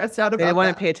really stressed out about it. They want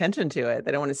to pay attention to it.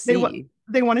 They don't want to see.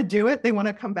 They want to do it. They want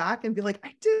to come back and be like,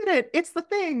 I did it. It's the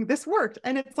thing. This worked.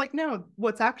 And it's like, no,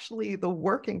 what's actually the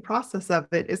working process of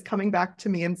it is coming back to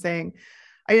me and saying,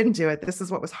 I didn't do it. This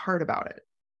is what was hard about it.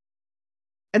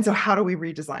 And so how do we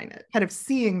redesign it? Kind of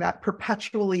seeing that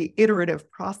perpetually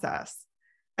iterative process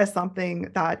as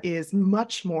something that is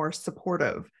much more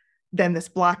supportive than this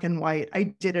black and white. I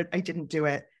did it. I didn't do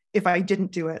it. If I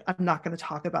didn't do it, I'm not going to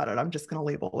talk about it. I'm just going to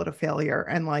label it a failure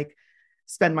and like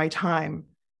spend my time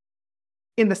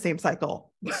in the same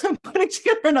cycle, putting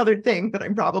together another thing that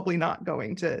I'm probably not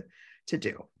going to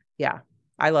do. Yeah,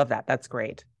 I love that. That's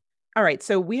great. All right.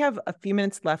 So we have a few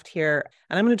minutes left here,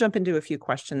 and I'm going to jump into a few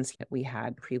questions that we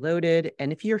had preloaded.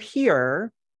 And if you're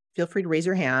here, feel free to raise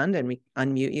your hand and we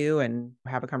unmute you and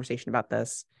have a conversation about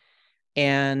this.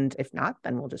 And if not,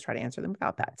 then we'll just try to answer them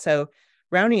without that. So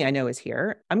Rowney, I know, is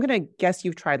here. I'm going to guess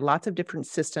you've tried lots of different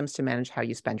systems to manage how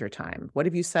you spend your time. What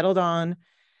have you settled on?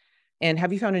 And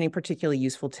have you found any particularly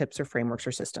useful tips or frameworks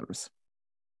or systems?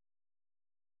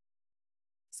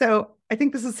 So I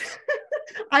think this is,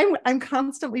 I'm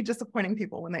constantly disappointing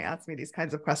people when they ask me these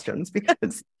kinds of questions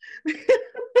because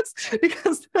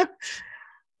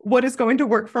what is going to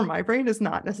work for my brain is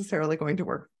not necessarily going to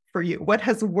work for you. What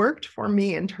has worked for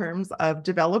me in terms of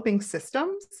developing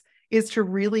systems is to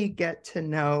really get to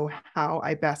know how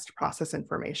I best process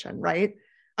information, right?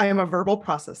 I am a verbal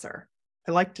processor.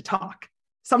 I like to talk.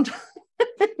 Sometimes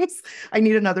I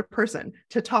need another person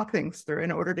to talk things through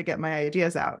in order to get my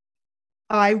ideas out.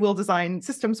 I will design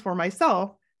systems for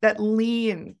myself that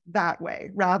lean that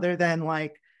way rather than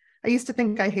like, I used to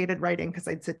think I hated writing because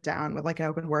I'd sit down with like an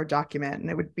open Word document and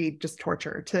it would be just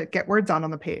torture to get words on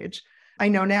the page. I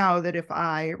know now that if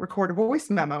I record a voice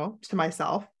memo to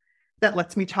myself that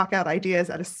lets me talk out ideas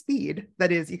at a speed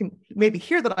that is, you can maybe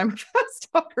hear that I'm a fast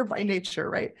talker by nature,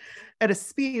 right? At a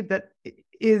speed that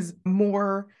is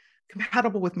more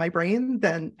compatible with my brain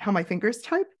than how my fingers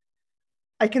type.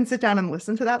 I can sit down and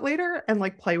listen to that later and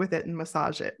like play with it and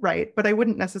massage it, right? But I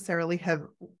wouldn't necessarily have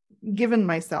given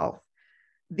myself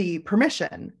the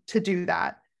permission to do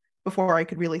that before I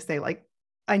could really say, like,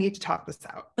 I need to talk this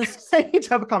out. I need to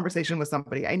have a conversation with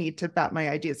somebody. I need to bat my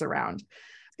ideas around.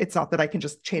 It's not that I can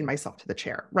just chain myself to the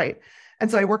chair, right? And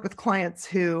so I work with clients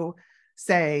who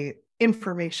say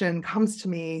information comes to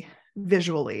me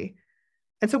visually.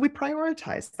 And so we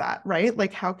prioritize that, right?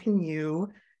 Like, how can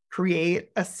you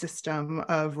create a system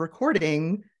of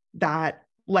recording that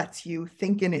lets you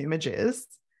think in images?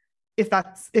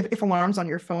 If alarms on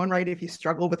your phone, right? If you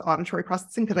struggle with auditory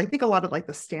processing, because I think a lot of like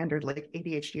the standard like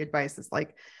ADHD advice is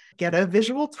like, get a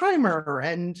visual timer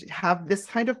and have this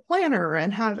kind of planner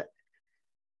and have,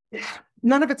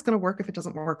 none of it's going to work if it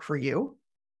doesn't work for you.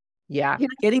 Yeah.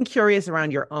 Getting curious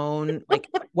around your own, like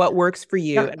what works for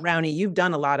you. And Rowney, you've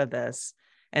done a lot of this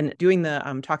and doing the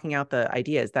talking out the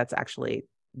ideas. That's actually,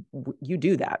 you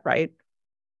do that, right?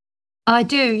 I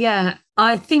do. Yeah.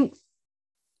 I think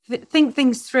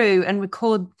things through and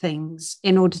record things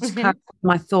in order to clarify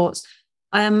my thoughts.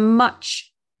 I am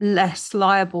much less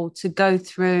liable to go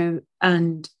through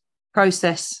and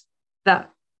process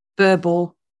that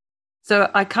verbal. So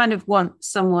I kind of want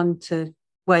someone to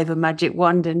wave a magic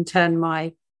wand and turn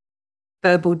my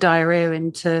verbal diarrhea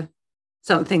into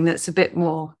something that's a bit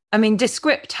more. I mean,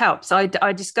 Descript helps. I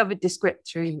discovered Descript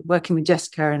through working with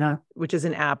Jessica, which is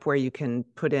an app where you can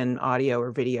put in audio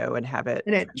or video and have it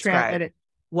transcribed.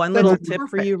 One little tip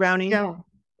for you, Rowney. Yeah.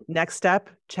 Next step,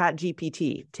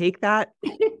 ChatGPT. Take that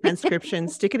transcription,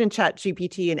 stick it in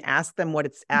ChatGPT, and ask it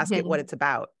what it's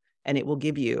about, and it will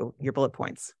give you your bullet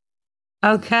points.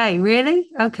 Okay, really?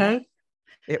 Okay,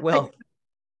 it will.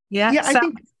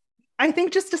 I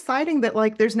think just deciding that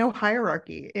like there's no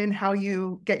hierarchy in how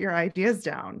you get your ideas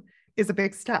down is a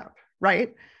big step,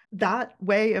 right? That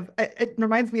way of it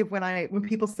reminds me of when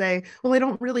people say, well, I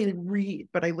don't really read,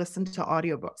 but I listen to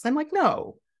audiobooks. I'm like,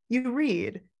 no, you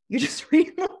read. You just read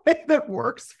in the way that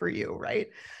works for you, right?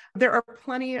 There are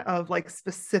plenty of like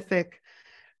specific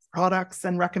products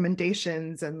and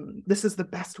recommendations, and this is the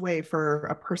best way for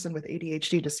a person with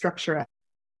ADHD to structure it.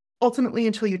 Ultimately,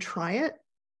 until you try it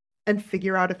and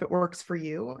figure out if it works for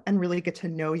you and really get to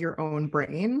know your own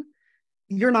brain,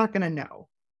 you're not going to know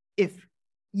if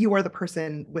you are the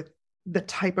person with the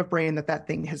type of brain that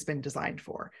thing has been designed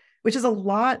for, which is a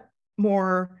lot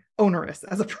more onerous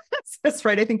as a process,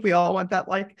 right? I think we all want that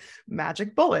like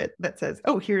magic bullet that says,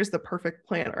 oh, here's the perfect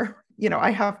planner.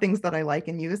 I have things that I like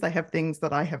and use. I have things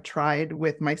that I have tried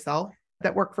with myself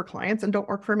that work for clients and don't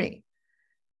work for me.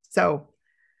 So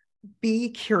be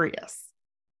curious.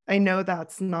 I know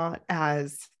that's not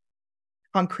as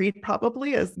concrete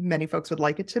probably as many folks would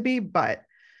like it to be, but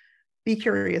be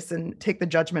curious and take the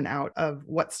judgment out of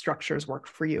what structures work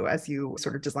for you as you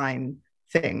sort of design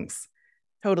things.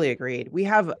 Totally agreed. We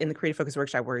have in the Creative Focus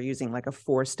Workshop, we're using like a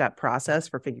 4-step process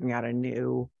for figuring out a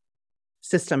new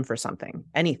system for something,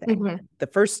 anything. Mm-hmm. The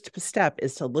first step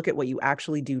is to look at what you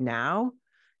actually do now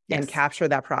and capture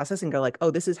that process and go like,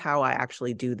 oh, this is how I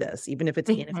actually do this. Even if it's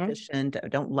inefficient, I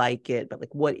don't like it, but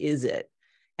like, what is it?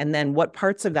 And then what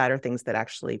parts of that are things that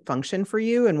actually function for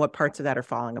you and what parts of that are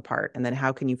falling apart? And then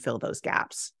how can you fill those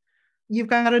gaps? You've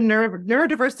got a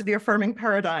neurodiversity affirming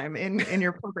paradigm in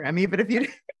your program, even if you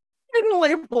didn't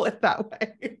label it that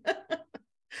way.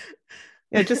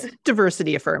 Yeah, just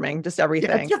diversity affirming, just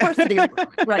everything. Yeah, diversity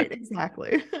affirming. Right,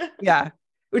 exactly. Yeah.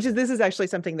 This is actually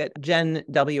something that Jen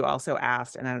W. also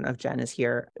asked, and I don't know if Jen is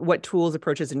here. What tools,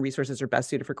 approaches, and resources are best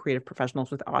suited for creative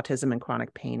professionals with autism and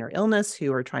chronic pain or illness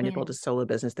who are trying to build a solo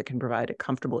business that can provide a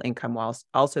comfortable income while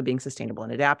also being sustainable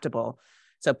and adaptable?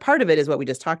 So part of it is what we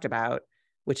just talked about,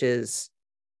 which is,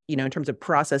 in terms of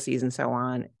processes and so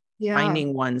on,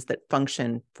 finding ones that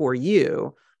function for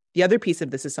you. The other piece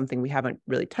of this is something we haven't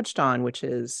really touched on, which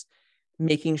is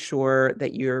making sure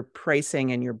that your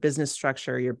pricing and your business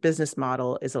structure, your business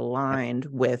model is aligned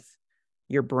with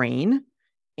your brain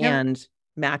and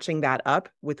matching that up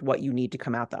with what you need to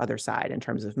come out the other side in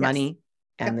terms of money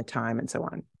and the time and so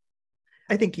on.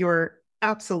 I think you're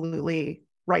absolutely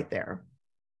right there.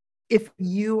 If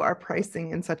you are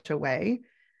pricing in such a way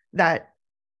that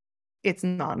it's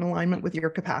not in alignment with your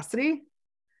capacity,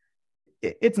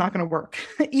 it's not going to work.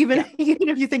 Even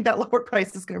if you think that lower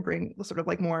price is going to bring sort of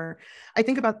like more.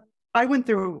 I went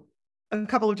through a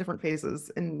couple of different phases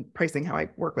in pricing how I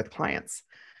work with clients.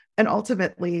 And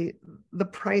ultimately, the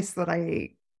price that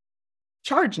I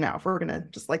charge now, if we're going to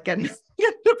just like get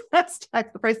the price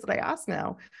tag, the price that I ask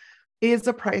now is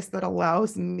a price that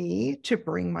allows me to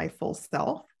bring my full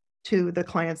self to the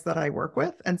clients that I work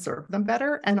with and serve them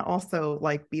better, and also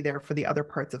like be there for the other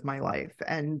parts of my life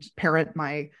and parent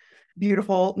my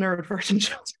beautiful neurodivergent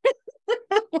children,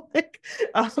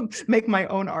 make my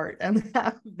own art and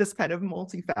have this kind of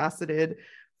multifaceted,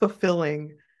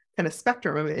 fulfilling kind of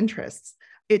spectrum of interests.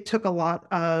 It took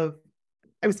I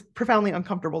was profoundly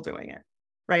uncomfortable doing it,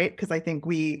 right? Because I think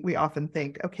we often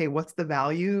think, okay, what's the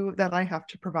value that I have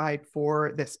to provide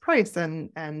for this price?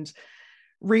 And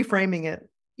reframing it,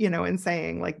 and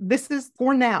saying like, this is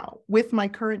for now with my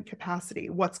current capacity,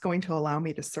 what's going to allow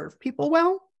me to serve people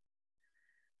well.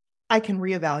 I can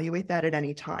reevaluate that at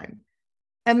any time.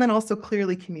 And then also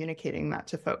clearly communicating that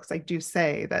to folks. I do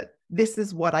say that this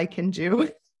is what I can do.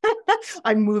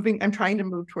 I'm trying to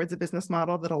move towards a business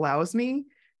model that allows me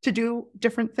to do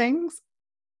different things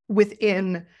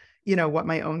within, what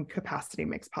my own capacity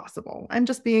makes possible. And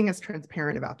just being as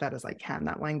transparent about that as I can.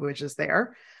 That language is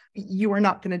there. You're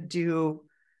not going to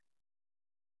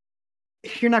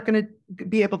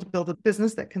be able to build a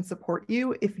business that can support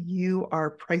you if you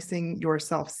are pricing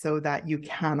yourself so that you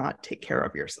cannot take care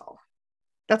of yourself.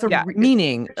 That's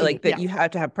meaning like that you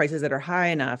have to have prices that are high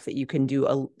enough that you can do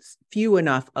a few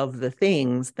enough of the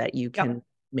things that you can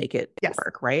make it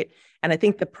work, right? And I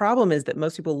think the problem is that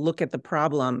most people look at the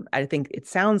problem. I think it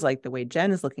sounds like the way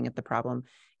Jen is looking at the problem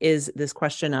is this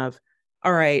question of,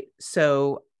 all right,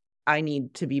 so I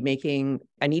need to be making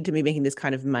this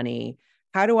kind of money.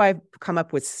 How do I come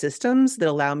up with systems that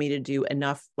allow me to do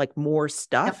enough, like more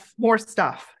stuff? More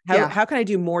stuff. How can I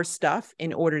do more stuff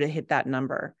in order to hit that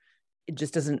number? It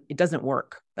doesn't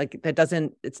work.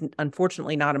 It's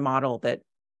unfortunately not a model that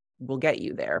will get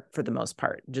you there for the most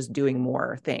part, just doing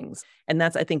more things. And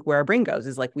that's, I think, where our brain goes,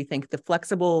 is like, we think the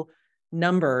flexible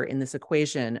number in this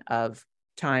equation of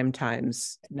time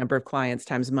times number of clients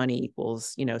times money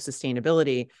equals,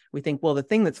 sustainability. We think, well, the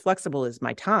thing that's flexible is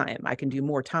my time. I can do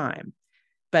more time,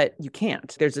 but you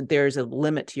can't. There's a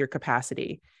limit to your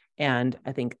capacity. And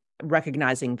I think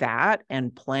recognizing that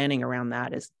and planning around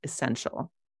that is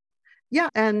essential. Yeah.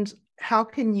 And how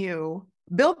can you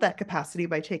build that capacity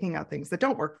by taking out things that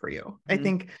don't work for you? Mm-hmm. I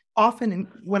think often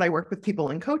when I work with people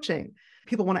in coaching,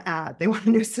 people want to add, they want a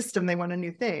new system, they want a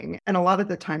new thing. And a lot of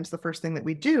the times, the first thing that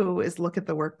we do is look at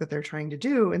the work that they're trying to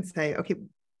do and say, okay,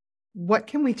 what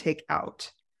can we take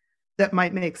out that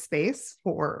might make space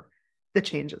for the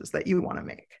changes that you want to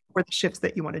make, or the shifts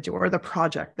that you want to do, or the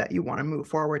project that you want to move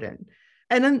forward in?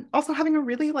 And then also having a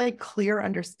really clear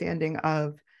understanding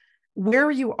of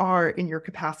where you are in your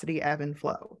capacity ebb and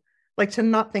flow. Like, to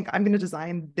not think I'm going to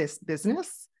design this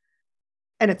business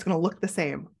and it's going to look the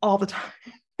same all the time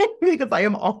because I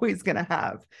am always going to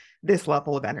have this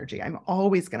level of energy. I'm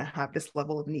always going to have this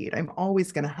level of need. I'm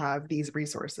always going to have these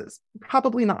resources.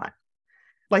 Probably not.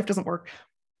 Life doesn't work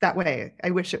that way.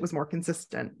 I wish it was more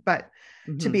consistent, but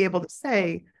to be able to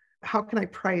say, how can I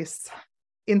price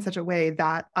in such a way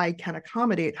that I can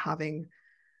accommodate having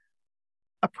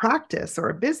a practice or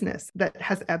a business that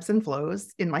has ebbs and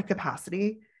flows in my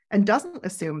capacity and doesn't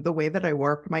assume the way that I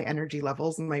work, my energy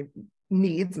levels and my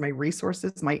needs, my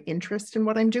resources, my interest in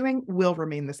what I'm doing will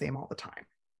remain the same all the time.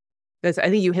 I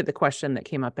think you hit the question that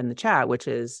came up in the chat, which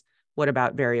is, what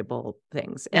about variable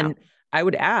things? Yeah. And I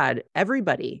would add,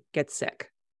 everybody gets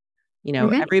sick.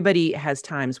 Everybody has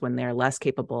times when they're less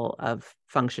capable of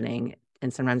functioning.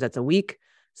 And sometimes that's a week.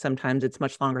 Sometimes it's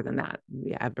much longer than that.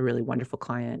 We have a really wonderful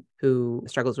client who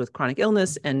struggles with chronic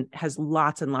illness and has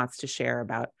lots and lots to share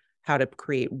about how to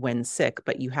create when sick,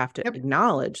 but you have to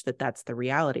acknowledge that that's the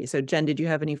reality. So Jen, did you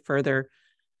have any further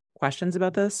questions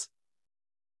about this?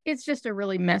 It's just a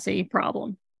really messy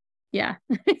problem. Yeah.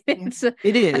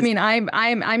 It is. I mean,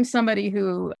 I'm somebody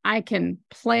who I can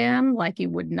plan like you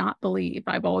would not believe.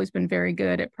 I've always been very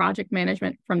good at project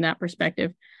management from that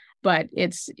perspective, but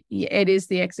it is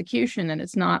the execution. And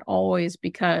it's not always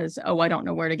because, I don't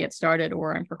know where to get started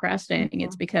or I'm procrastinating. Mm-hmm.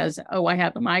 It's because, I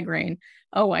have a migraine.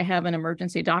 I have an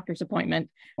emergency doctor's appointment,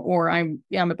 or I'm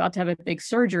about to have a big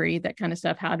surgery, that kind of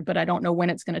stuff. But I don't know when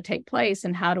it's going to take place.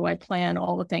 And how do I plan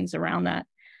all the things around that?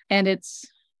 And it's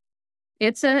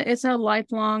a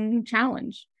lifelong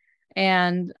challenge.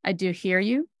 And I do hear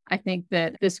you. I think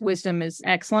that this wisdom is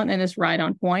excellent and is right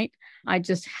on point. I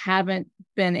just haven't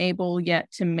been able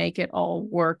yet to make it all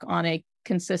work on a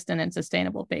consistent and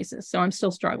sustainable basis. So I'm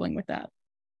still struggling with that.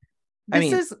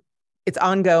 It's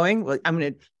ongoing. Well, I'm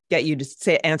going to get you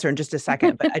to answer in just a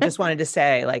second, but I just wanted to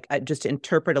say, just to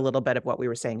interpret a little bit of what we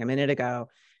were saying a minute ago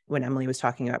when Emily was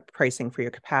talking about pricing for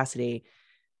your capacity.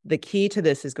 The key to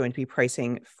this is going to be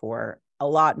pricing for a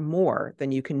lot more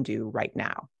than you can do right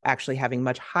now, actually having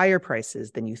much higher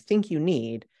prices than you think you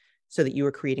need so that you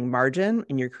are creating margin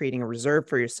and you're creating a reserve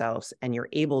for yourselves and you're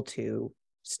able to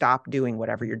stop doing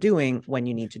whatever you're doing when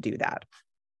you need to do that.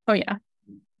 Oh, yeah.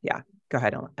 Yeah. Go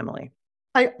ahead, Emily.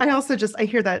 I also I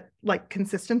hear that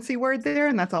consistency word there,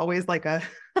 and that's always a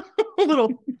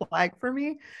little flag for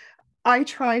me. I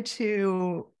try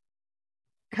to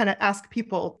kind of ask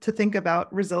people to think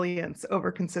about resilience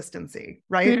over consistency,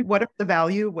 right? Mm-hmm. What if the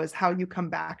value was how you come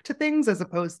back to things as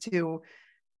opposed to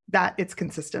that it's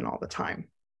consistent all the time?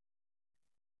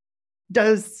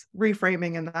 Does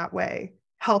reframing in that way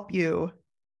help you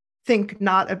think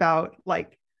not about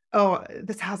oh,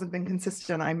 this hasn't been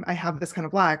consistent, I have this kind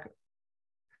of lag?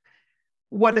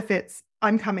 What if it's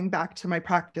I'm coming back to my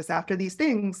practice after these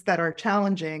things that are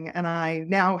challenging, and I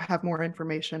now have more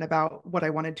information about what I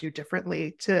want to do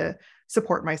differently to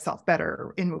support myself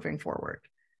better in moving forward?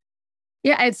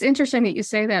 Yeah, it's interesting that you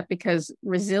say that, because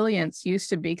resilience used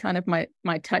to be kind of my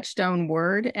touchstone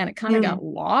word, and it kind of got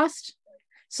lost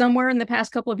somewhere in the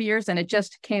past couple of years, and it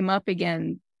just came up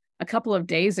again a couple of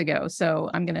days ago.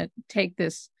 So I'm going to take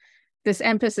this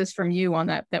emphasis from you on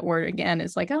that word again.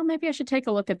 Is oh, maybe I should take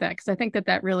a look at that, because I think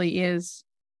that really is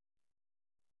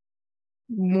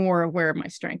more where my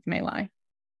strength may lie.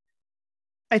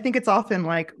 I think it's often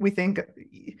we think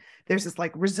there's this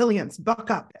resilience,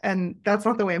 buck up, and that's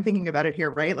not the way I'm thinking about it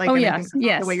here, right? Oh, yes.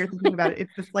 The way you're thinking about it,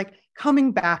 it's just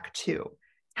coming back to,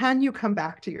 can you come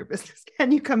back to your business?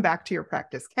 Can you come back to your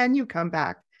practice? Can you come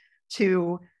back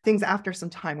to things after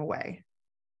some time away?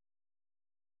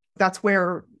 That's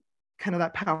where kind of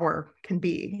that power can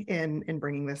be in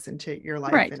bringing this into your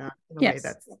life, right, in a way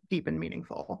that's deep and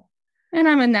meaningful. And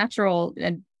I'm a natural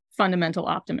and fundamental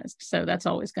optimist, so that's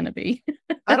always going to be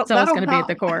always going to be at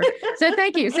the core. So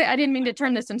thank you. I didn't mean to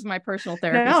turn this into my personal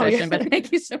therapy session, but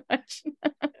thank you so much.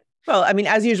 Well,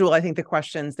 as usual, I think the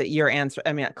questions that you're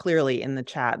answering, clearly in the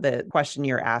chat, the question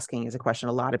you're asking is a question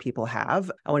a lot of people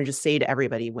have. I want to just say to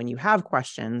everybody, when you have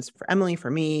questions, for Emily,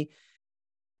 for me,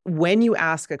 when you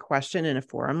ask a question in a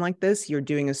forum like this, you're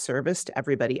doing a service to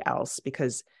everybody else,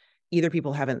 because either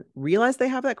people haven't realized they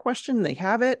have that question, they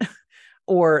have it,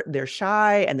 or they're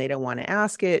shy and they don't want to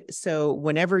ask it. So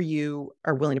whenever you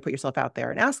are willing to put yourself out there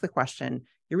and ask the question,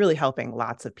 you're really helping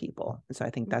lots of people. And so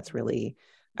I think that's really,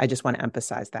 I just want to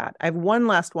emphasize that. I have one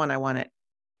last one I want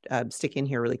to stick in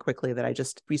here really quickly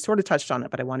that we sort of touched on it,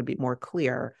 but I want to be more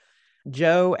clear.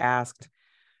 Joe asked,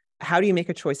 how do you make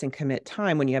a choice and commit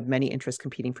time when you have many interests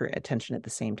competing for attention at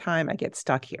the same time? I get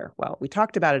stuck here. Well, we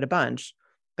talked about it a bunch,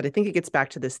 but I think it gets back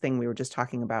to this thing we were just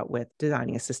talking about with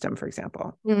designing a system, for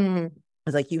example. Mm-hmm.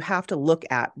 It's you have to look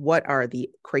at what are the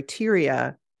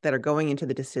criteria that are going into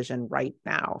the decision right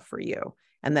now for you.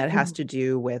 And that has to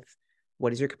do with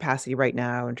what is your capacity right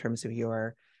now in terms of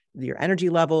your energy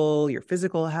level, your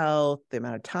physical health, the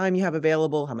amount of time you have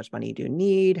available, how much money do you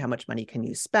need, how much money can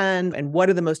you spend, and what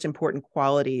are the most important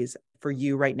qualities for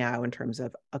you right now in terms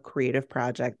of a creative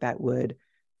project that would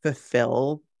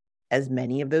fulfill as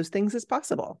many of those things as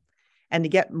possible. And to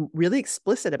get really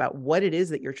explicit about what it is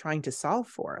that you're trying to solve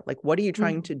for. What are you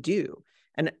trying to do?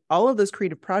 And all of those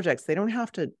creative projects, they don't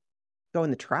have to go in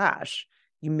the trash.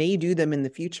 You may do them in the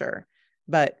future,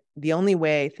 but the only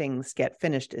way things get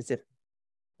finished is if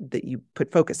that you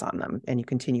put focus on them and you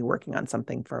continue working on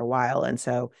something for a while. And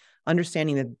so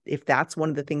understanding that if that's one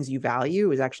of the things you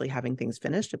value is actually having things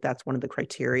finished, if that's one of the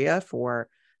criteria for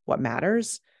what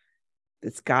matters,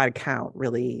 it's got to count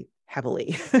really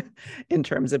heavily in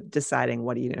terms of deciding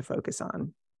what are you going to focus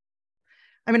on.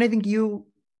 I think you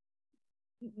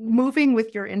moving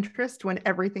with your interest when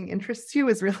everything interests you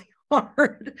is really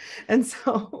hard. And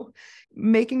so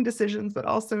making decisions, but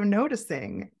also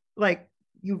noticing,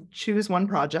 you choose one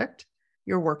project,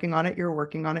 you're working on it, you're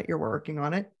working on it, you're working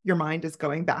on it. Your mind is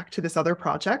going back to this other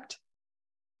project.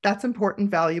 That's important,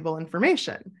 valuable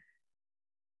information.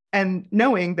 And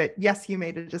knowing that, yes, you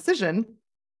made a decision,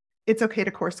 it's okay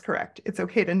to course correct. It's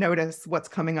okay to notice what's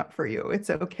coming up for you. It's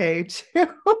okay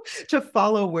to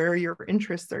follow where your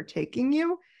interests are taking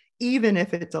you, even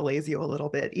if it delays you a little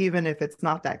bit, even if it's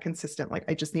not that consistent.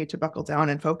 I just need to buckle down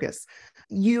and focus.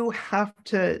 You have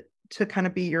to kind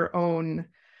of be your own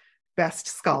best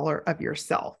scholar of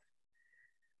yourself.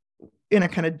 in a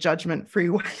kind of judgment-free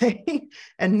way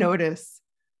and notice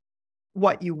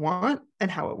what you want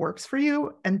and how it works for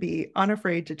you, and be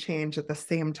unafraid to change at the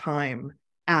same time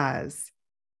as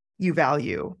you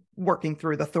value working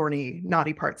through the thorny,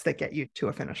 knotty parts that get you to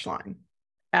a finish line.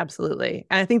 Absolutely.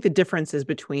 And I think the difference is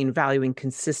between valuing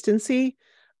consistency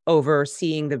over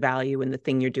seeing the value in the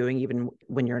thing you're doing, even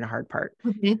when you're in a hard part.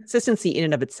 Mm-hmm. Consistency in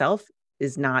and of itself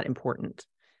is not important.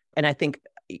 And I think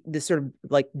this sort of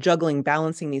like juggling,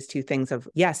 balancing these two things of,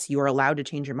 yes, you are allowed to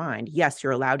change your mind. Yes,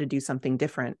 you're allowed to do something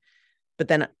different. But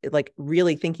then like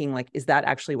really thinking like, is that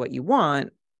actually what you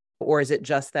want? Or is it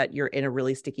just that you're in a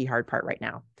really sticky, hard part right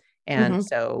now? And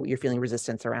so you're feeling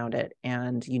resistance around it,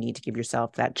 and you need to give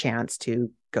yourself that chance to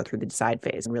go through the decide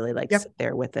phase and really like sit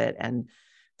there with it and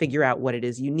figure out what it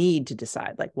is you need to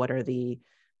decide. Like, what's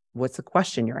the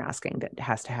question you're asking that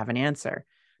has to have an answer,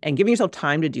 and giving yourself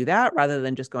time to do that rather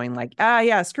than just going like,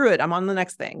 yeah, screw it, I'm on the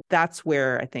next thing. That's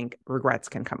where I think regrets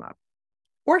can come up.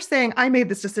 Or saying, I made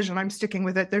this decision, I'm sticking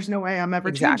with it, there's no way I'm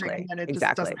ever changing, and it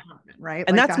just doesn't happen, right?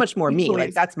 And like that's much more me.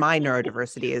 Like that's my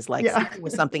neurodiversity is like sticking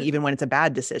with something even when it's a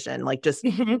bad decision. Like just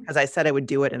as I said I would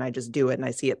do it, and I just do it and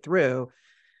I see it through.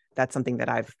 That's something that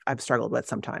I've struggled with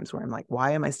sometimes, where I'm like,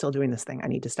 why am I still doing this thing? I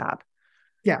need to stop.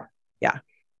 Yeah.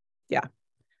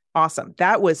 Awesome.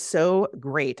 That was so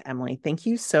great, Emily. Thank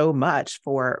you so much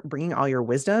for bringing all your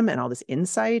wisdom and all this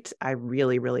insight. I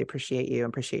really, really appreciate you and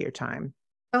appreciate your time.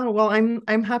 Oh, well,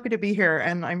 I'm happy to be here,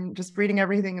 and I'm just reading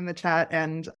everything in the chat,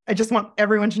 and I just want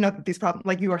everyone to know that these problems,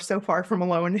 like, you are so far from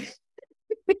alone.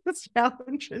 These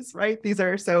challenges, right? These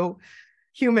are so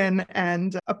human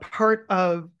and a part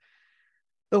of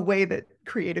the way that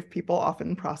creative people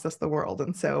often process the world.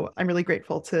 And so I'm really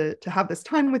grateful to have this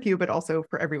time with you, but also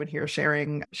for everyone here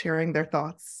sharing their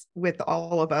thoughts with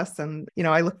all of us. And,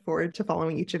 I look forward to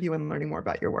following each of you and learning more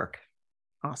about your work.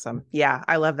 Awesome. Yeah,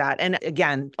 I love that. And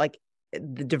again, like,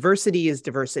 the diversity is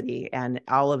diversity, and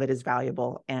all of it is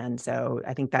valuable. And so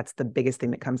I think that's the biggest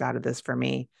thing that comes out of this for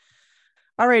me.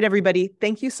 All right, everybody.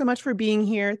 Thank you so much for being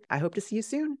here. I hope to see you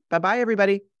soon. Bye-bye,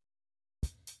 everybody.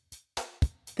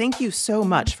 Thank you so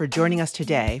much for joining us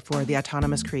today for The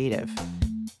Autonomous Creative.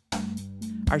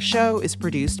 Our show is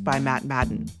produced by Matt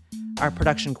Madden. Our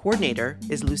production coordinator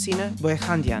is Lucina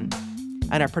Boyhandian,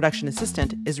 and our production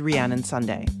assistant is Rhiannon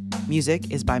Sunday.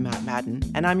 Music is by Matt Madden,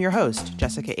 and I'm your host,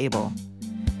 Jessica Abel.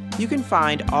 You can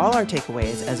find all our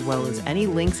takeaways as well as any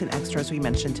links and extras we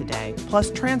mentioned today, plus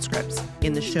transcripts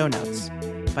in the show notes.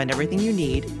 Find everything you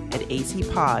need at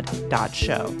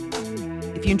acpod.show.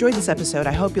 If you enjoyed this episode,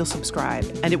 I hope you'll subscribe,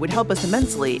 and it would help us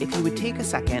immensely if you would take a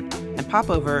second and pop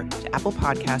over to Apple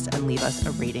Podcasts and leave us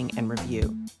a rating and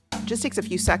review. It just takes a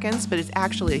few seconds, but it's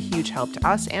actually a huge help to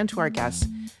us and to our guests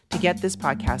to get this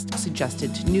podcast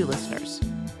suggested to new listeners.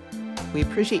 We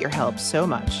appreciate your help so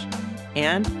much,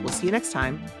 and we'll see you next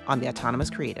time on The Autonomous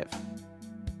Creative.